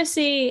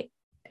 intimacy,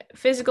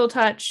 physical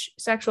touch,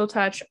 sexual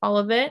touch, all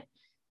of it.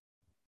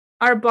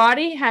 Our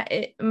body has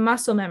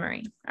muscle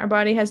memory. Our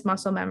body has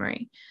muscle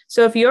memory.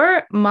 So if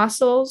your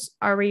muscles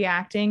are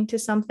reacting to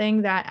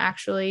something that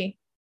actually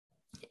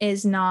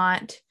is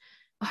not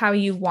how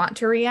you want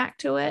to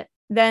react to it,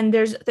 then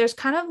there's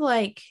kind of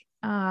like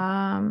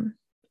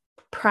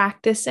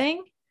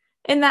practicing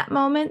in that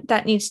moment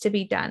that needs to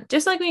be done.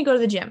 Just like when you go to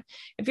the gym,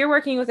 if you're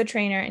working with a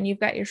trainer and you've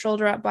got your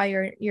shoulder up by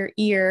your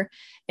ear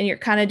and you're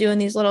kind of doing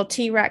these little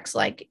T-Rex,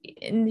 like,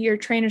 and your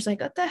trainer's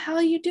like, what the hell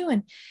are you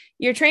doing?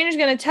 Your trainer's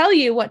going to tell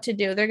you what to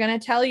do. They're going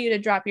to tell you to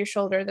drop your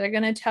shoulder. They're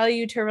going to tell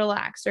you to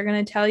relax. They're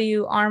going to tell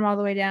you arm all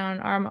the way down,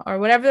 arm, or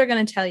whatever they're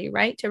going to tell you,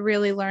 right? To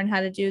really learn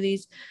how to do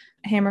these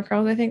hammer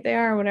curls, I think they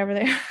are, or whatever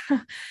they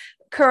are,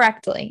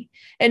 correctly.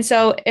 And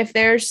so if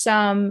there's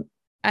an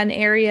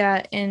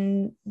area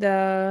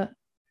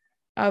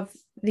of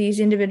these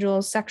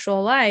individuals'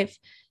 sexual life,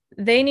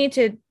 they need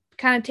to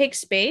kind of take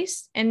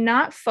space and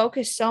not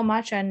focus so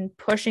much on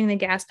pushing the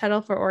gas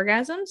pedal for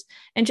orgasms,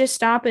 and just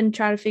stop and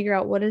try to figure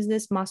out, what does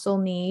this muscle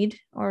need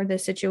or the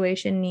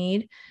situation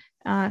need,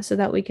 so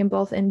that we can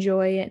both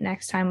enjoy it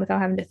next time without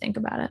having to think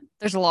about it.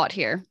 There's a lot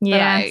here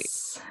that I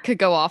could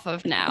go off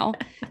of now.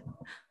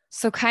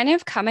 So kind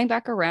of coming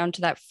back around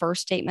to that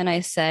first statement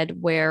I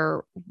said,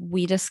 where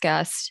we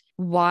discussed,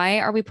 why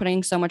are we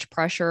putting so much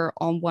pressure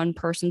on one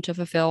person to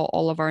fulfill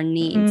all of our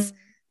needs?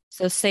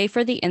 So say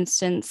for the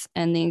instance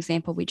and the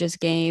example we just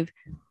gave,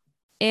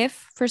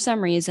 if for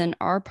some reason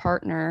our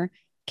partner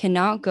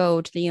cannot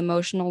go to the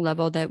emotional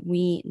level that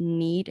we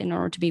need in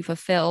order to be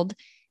fulfilled,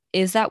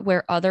 is that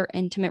where other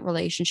intimate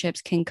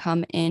relationships can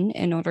come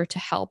in order to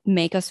help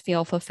make us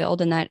feel fulfilled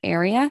in that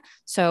area?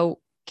 So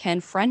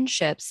can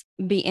friendships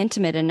be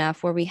intimate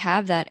enough where we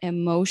have that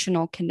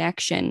emotional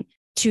connection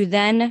to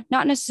then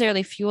not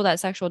necessarily fuel that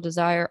sexual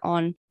desire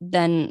on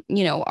then,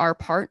 our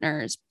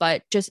partners,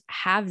 but just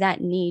have that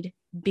need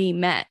be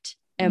met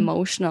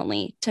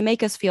emotionally to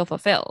make us feel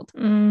fulfilled?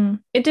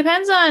 It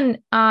depends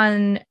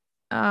on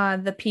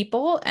the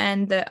people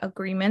and the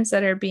agreements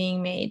that are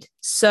being made.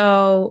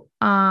 So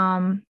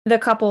the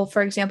couple,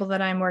 for example,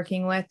 that I'm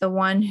working with, the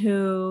one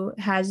who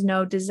has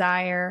no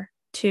desire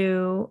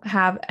to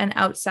have an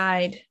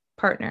outside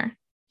partner,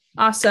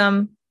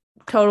 awesome,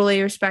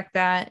 totally respect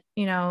that.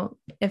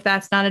 If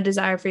that's not a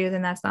desire for you,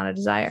 then that's not a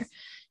desire.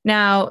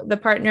 Now, the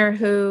partner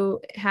who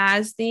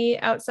has the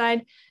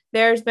outside,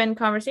 there's been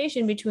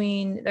conversation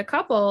between the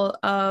couple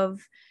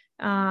of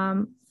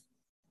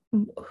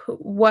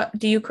what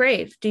do you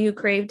crave? Do you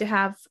crave to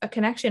have a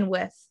connection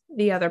with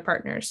the other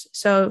partners?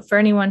 So for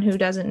anyone who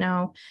doesn't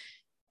know,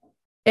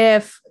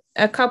 if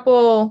a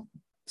couple,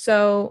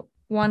 so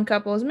one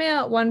couple is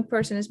male, one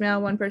person is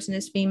male, one person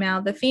is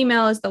female. The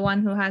female is the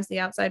one who has the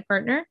outside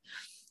partner.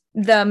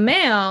 The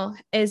male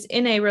is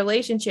in a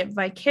relationship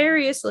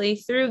vicariously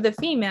through the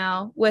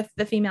female with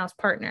the female's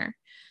partner.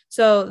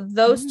 So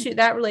those two,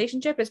 that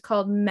relationship is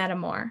called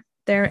metamor.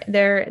 They're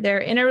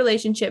in a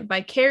relationship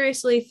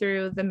vicariously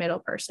through the middle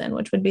person,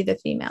 which would be the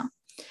female.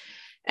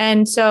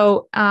 And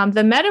so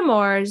the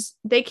metamors,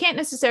 they can't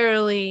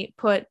necessarily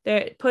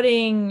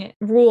putting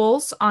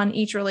rules on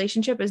each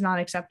relationship is not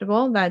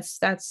acceptable.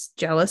 That's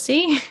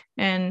jealousy,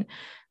 and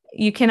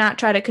you cannot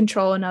try to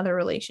control another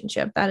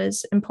relationship. That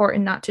is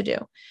important not to do.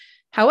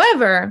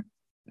 However,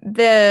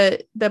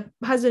 the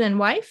husband and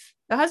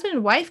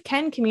wife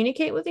can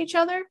communicate with each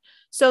other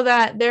so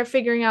that they're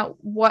figuring out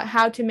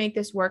how to make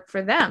this work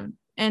for them.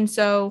 And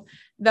so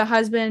the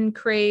husband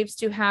craves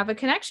to have a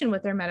connection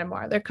with their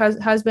metamor. Their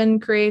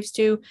husband craves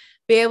to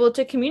be able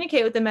to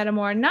communicate with the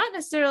metamor, not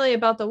necessarily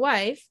about the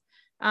wife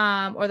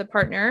or the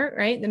partner,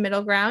 right? The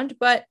middle ground,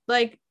 but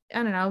like,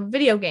 I don't know,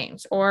 video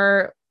games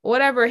or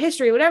whatever,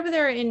 history, whatever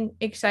they're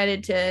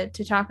excited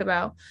to talk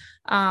about.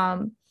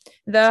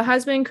 The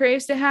husband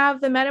craves to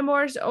have the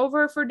metamors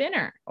over for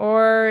dinner,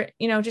 or,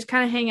 just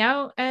kind of hang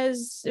out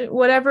as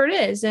whatever it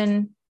is.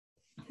 And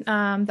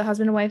The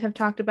husband and wife have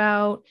talked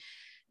about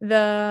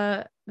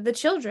the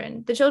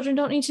children. The children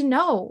don't need to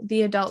know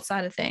the adult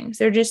side of things.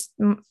 They're just,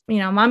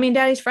 mommy and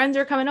daddy's friends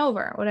are coming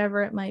over,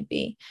 whatever it might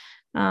be,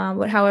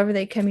 however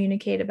they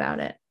communicate about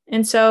it.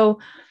 And so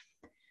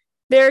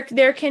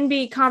there can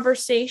be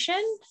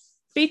conversation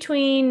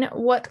between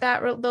what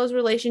those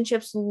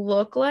relationships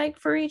look like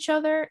for each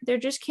other. There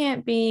just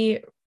can't be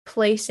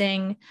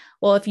placing,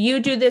 well, if you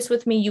do this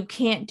with me, you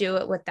can't do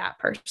it with that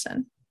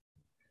person.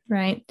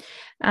 Right.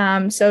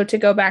 So to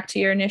go back to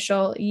your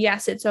initial,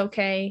 yes, it's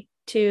okay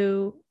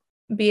to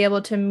be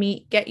able to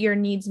get your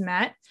needs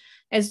met,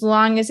 as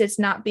long as it's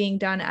not being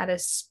done out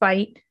of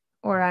spite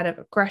or out of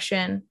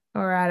aggression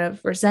or out of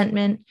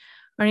resentment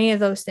or any of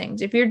those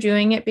things. If you're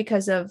doing it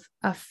because of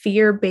a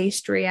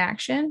fear-based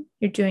reaction,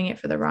 you're doing it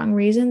for the wrong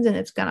reasons and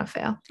it's going to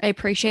fail. I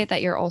appreciate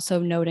that you're also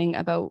noting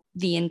about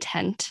the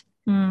intent.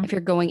 If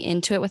you're going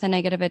into it with a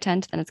negative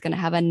intent, then it's going to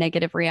have a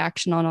negative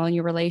reaction on all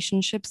your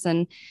relationships.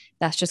 And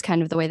that's just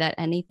kind of the way that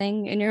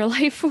anything in your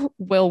life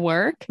will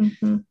work.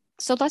 Mm-hmm.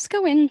 So let's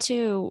go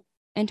into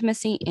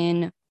intimacy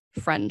in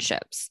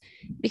friendships,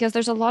 because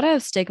there's a lot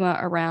of stigma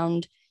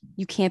around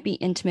you can't be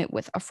intimate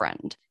with a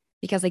friend,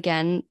 because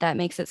again, that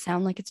makes it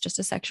sound like it's just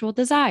a sexual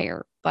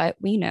desire, but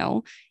we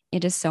know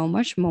it is so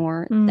much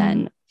more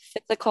than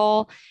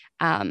physical,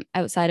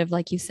 outside of,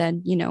 like you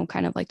said,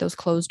 kind of like those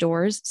closed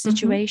doors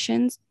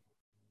situations.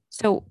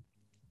 So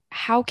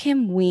how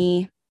can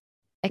we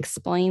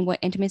explain what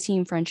intimacy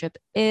in friendship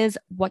is?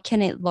 What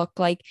can it look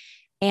like?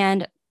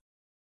 And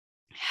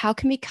how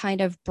can we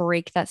kind of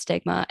break that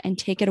stigma and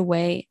take it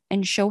away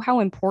and show how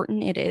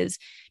important it is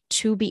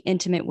to be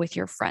intimate with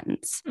your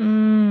friends?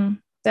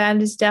 That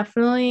is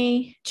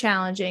definitely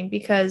challenging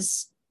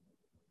because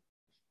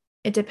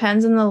it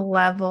depends on the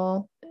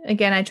level.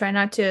 Again, I try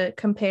not to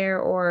compare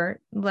or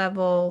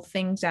level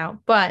things out,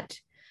 but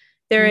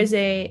there's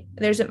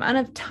amount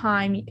of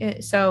time.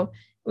 So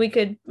we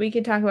could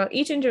talk about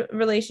each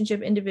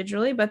relationship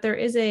individually, but there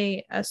is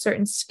a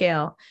certain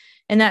scale,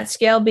 and that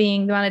scale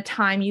being the amount of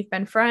time you've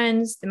been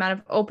friends, the amount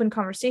of open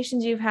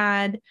conversations you've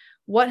had.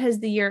 What has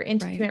your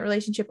intimate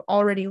relationship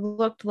already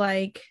looked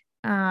like?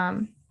 I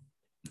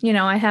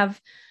have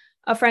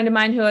a friend of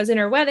mine who was in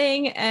her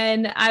wedding,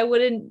 and I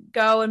wouldn't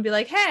go and be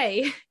like,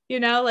 hey,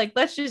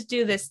 let's just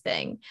do this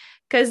thing,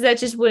 because that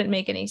just wouldn't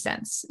make any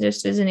sense,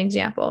 just as an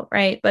example,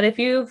 right? But if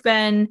you've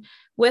been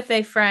with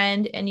a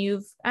friend and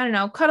you've,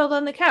 cuddled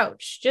on the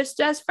couch just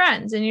as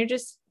friends, and you're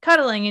just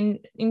cuddling and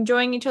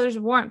enjoying each other's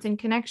warmth and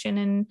connection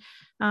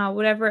and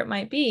whatever it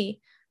might be,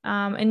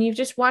 and you've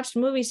just watched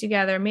movies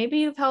together, maybe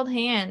you've held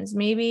hands,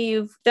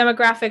 maybe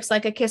demographics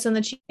like a kiss on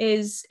the cheek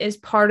is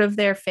part of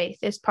their faith,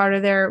 is part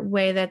of their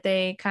way that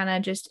they kind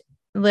of just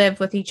live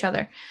with each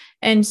other.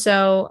 And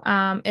so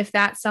if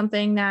that's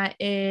something that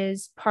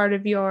is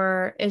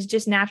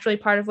just naturally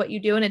part of what you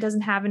do, and it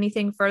doesn't have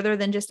anything further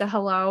than just a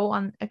hello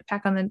on a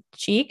peck on the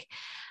cheek,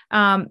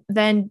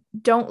 then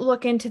don't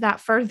look into that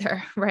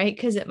further, right?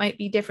 Because it might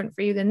be different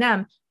for you than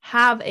them.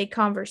 Have a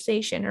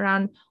conversation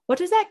around, what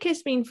does that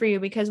kiss mean for you?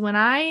 Because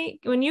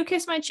when you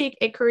kiss my cheek,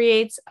 it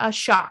creates a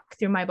shock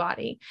through my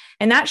body.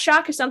 And that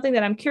shock is something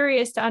that I'm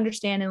curious to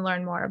understand and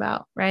learn more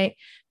about, right?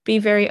 Be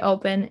very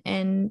open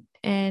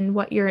and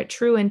what your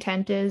true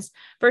intent is,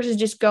 versus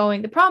just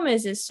going. The problem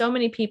is so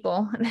many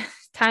people,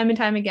 time and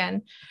time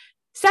again,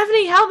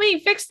 Stephanie, help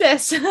me fix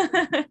this.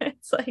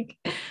 It's like,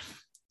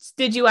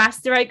 did you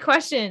ask the right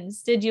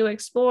questions? Did you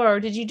explore? Or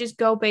did you just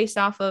go based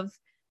off of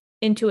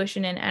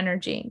intuition and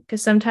energy?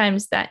 Because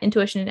sometimes that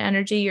intuition and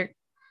energy,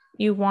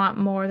 you want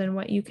more than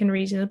what you can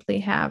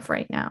reasonably have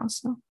right now.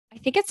 So I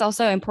think it's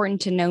also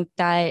important to note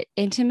that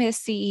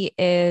intimacy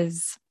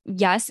is,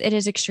 yes, it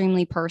is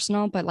extremely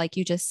personal, but like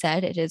you just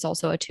said, it is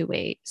also a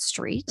two-way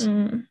street.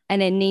 And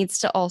it needs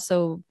to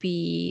also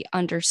be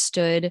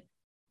understood,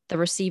 the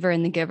receiver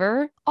and the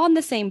giver, on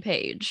the same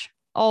page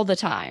all the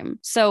time.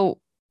 So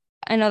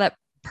I know that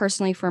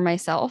personally for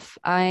myself,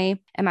 I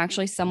am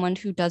actually someone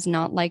who does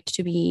not like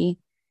to be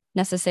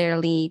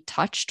necessarily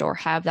touched or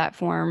have that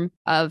form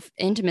of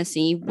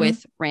intimacy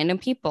with random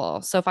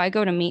people. So if I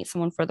go to meet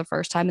someone for the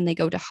first time and they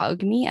go to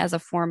hug me as a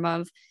form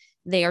of,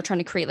 they are trying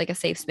to create like a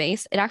safe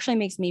space, it actually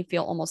makes me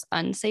feel almost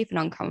unsafe and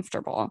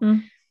uncomfortable.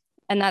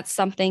 And that's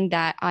something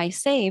that I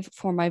save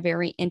for my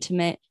very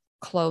intimate,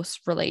 close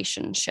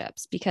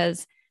relationships,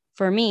 because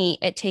for me,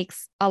 it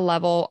takes a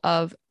level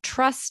of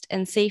trust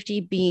and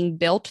safety being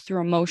built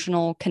through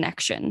emotional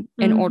connection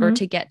in order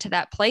to get to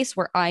that place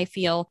where I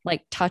feel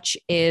like touch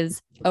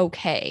is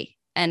okay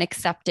and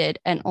accepted.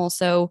 And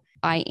also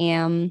I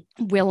am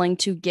willing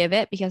to give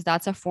it, because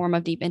that's a form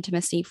of deep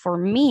intimacy for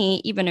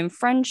me, even in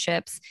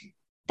friendships.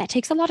 That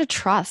takes a lot of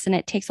trust and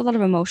it takes a lot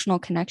of emotional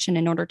connection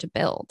in order to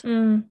build.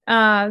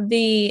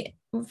 The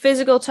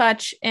physical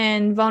touch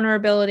and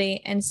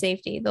vulnerability and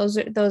safety, those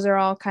are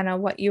all kind of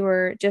what you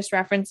were just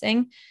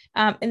referencing.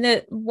 And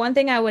the one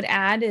thing I would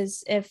add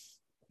is, if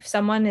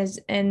someone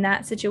is in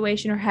that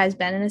situation or has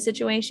been in a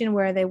situation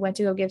where they went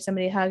to go give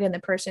somebody a hug and the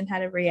person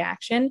had a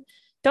reaction,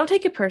 don't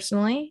take it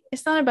personally.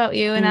 It's not about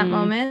you in that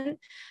moment.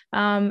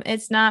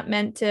 It's not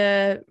meant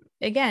to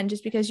again,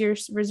 just because you're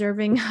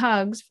reserving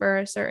hugs for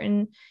a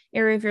certain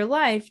area of your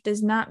life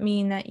does not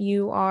mean that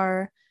you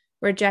are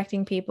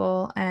rejecting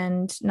people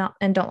and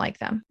don't like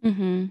them.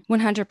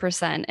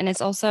 100%. And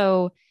it's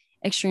also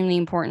extremely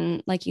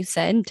important, like you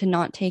said, to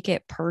not take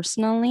it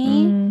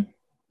personally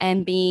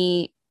and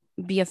be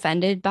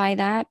offended by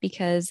that,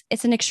 because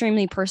it's an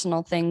extremely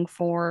personal thing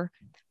for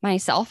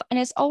myself. And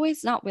it's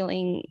always not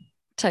willing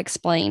to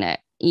explain it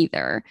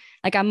either.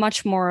 Like, I'm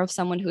much more of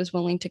someone who's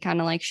willing to kind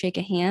of like shake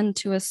a hand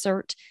to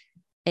assert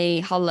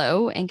a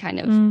hello and kind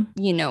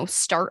of,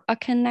 start a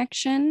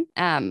connection.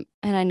 And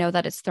I know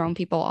that it's thrown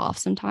people off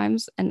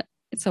sometimes. And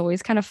it's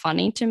always kind of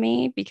funny to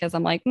me because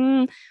I'm like,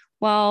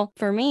 well,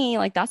 for me,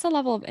 like, that's a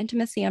level of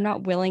intimacy I'm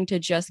not willing to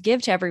just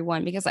give to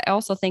everyone, because I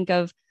also think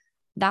of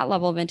that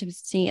level of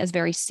intimacy as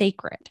very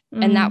sacred.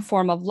 And that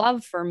form of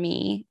love for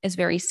me is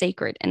very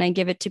sacred. And I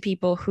give it to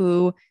people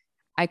who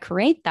I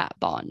create that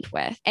bond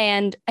with.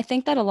 And I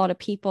think that a lot of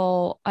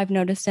people I've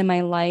noticed in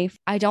my life,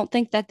 I don't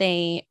think that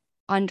they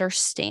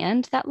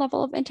understand that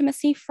level of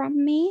intimacy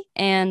from me.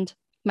 And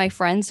my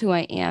friends who I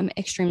am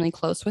extremely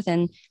close with,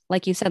 and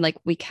like you said, like,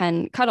 we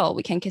can cuddle,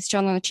 we can kiss each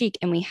other on the cheek,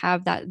 and we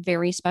have that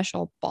very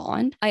special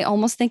bond. I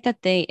almost think that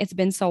it's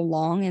been so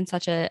long and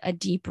such a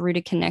deep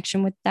rooted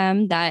connection with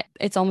them that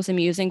it's almost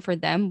amusing for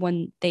them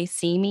when they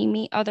see me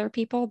meet other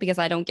people, because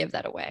I don't give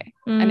that away.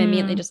 I'm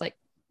immediately just like,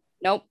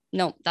 nope,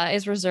 that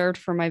is reserved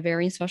for my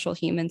very special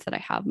humans that I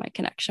have my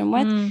connection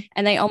with.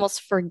 And they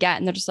almost forget,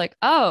 and they're just like,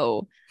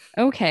 oh,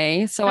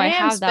 okay, so I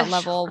have that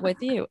level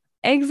with you.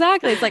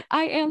 Exactly. It's like,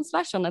 I am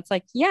special. And it's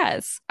like,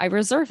 yes, I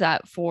reserve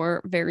that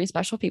for very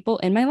special people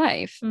in my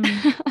life. And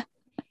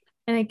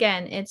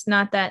again, it's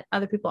not that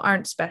other people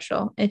aren't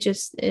special. It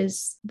just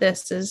is,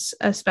 this is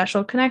a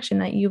special connection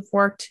that you've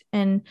worked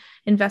and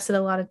invested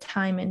a lot of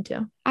time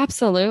into.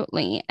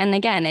 Absolutely. And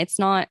again, it's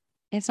not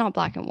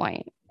black and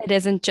white. It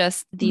isn't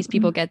just these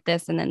people get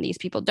this and then these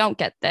people don't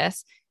get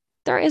this.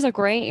 There is a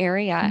gray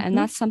area. And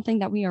that's something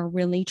that we are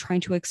really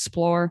trying to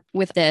explore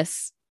with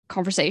this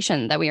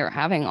conversation that we are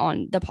having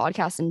on the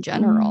podcast in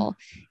general,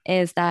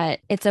 is that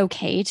it's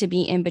okay to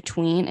be in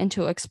between and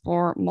to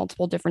explore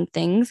multiple different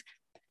things.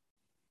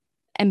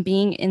 And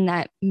being in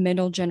that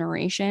middle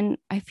generation,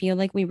 I feel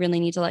like we really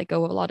need to let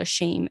go of a lot of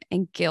shame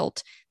and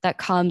guilt that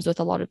comes with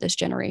a lot of this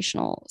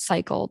generational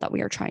cycle that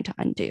we are trying to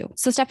undo.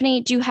 So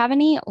Stephanie, do you have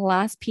any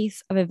last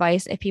piece of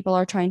advice if people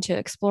are trying to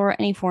explore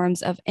any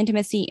forms of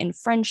intimacy in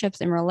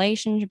friendships and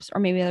relationships,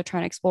 or maybe they're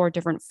trying to explore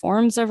different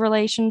forms of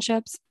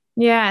relationships?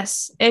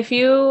 Yes. If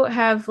you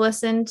have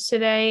listened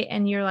today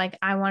and you're like,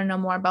 I want to know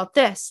more about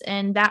this,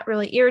 and that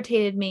really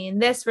irritated me, and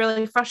this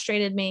really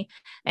frustrated me,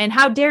 and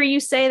how dare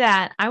you say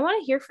that? I want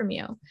to hear from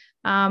you.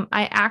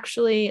 I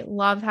actually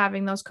love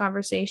having those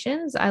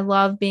conversations. I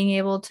love being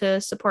able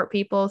to support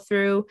people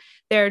through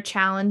their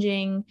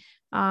challenging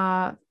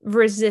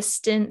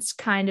resistance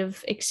kind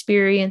of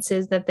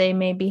experiences that they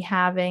may be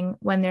having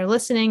when they're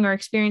listening or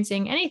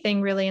experiencing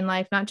anything really in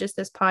life, not just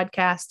this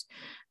podcast.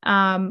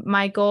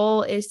 My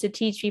goal is to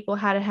teach people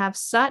how to have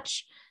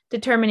such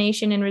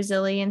determination and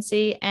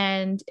resiliency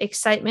and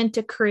excitement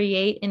to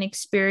create an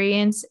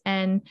experience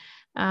and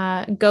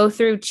go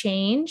through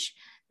change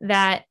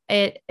that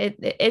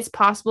it's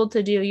possible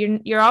to do.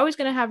 You're always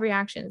going to have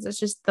reactions. It's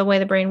just the way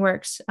the brain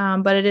works.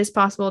 But it is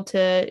possible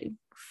to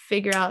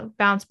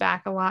bounce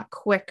back a lot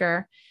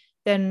quicker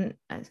than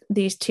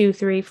these 2,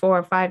 3,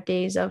 4, 5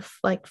 days of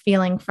like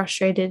feeling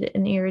frustrated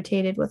and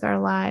irritated with our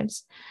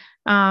lives.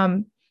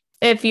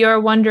 If you're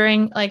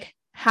wondering like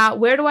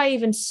where do I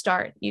even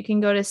start? You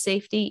can go to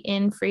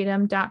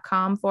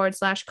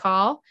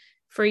safetyinfreedom.com/call,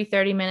 free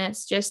 30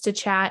 minutes just to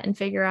chat and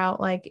figure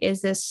out like,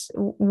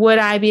 would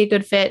I be a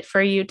good fit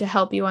for you to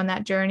help you on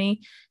that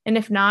journey? And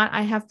if not,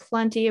 I have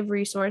plenty of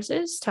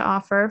resources to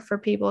offer for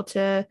people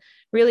to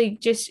really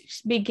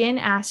just begin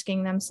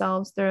asking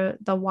themselves the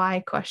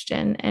why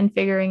question and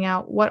figuring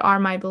out what are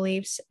my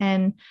beliefs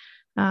and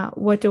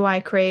what do I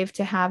crave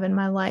to have in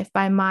my life,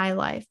 by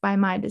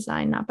my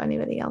design, not by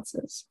anybody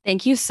else's.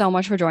 Thank you so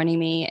much for joining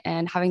me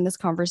and having this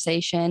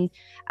conversation.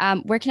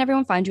 Where can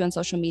everyone find you on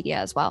social media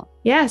as well?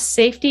 Yes,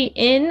 Safety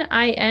in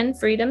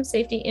Freedom,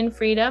 Safety in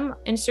Freedom,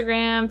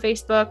 Instagram,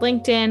 Facebook,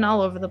 LinkedIn,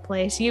 all over the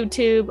place.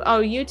 YouTube.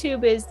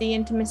 YouTube is the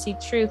Intimacy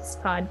Truths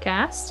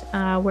podcast,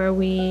 where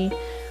we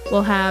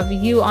will have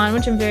you on,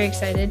 which I'm very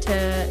excited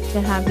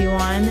to have you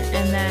on.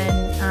 And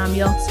then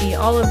you'll see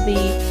all of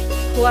the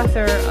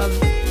plethora of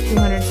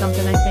 200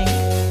 something, I think,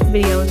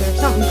 videos or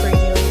something crazy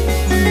like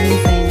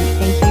that.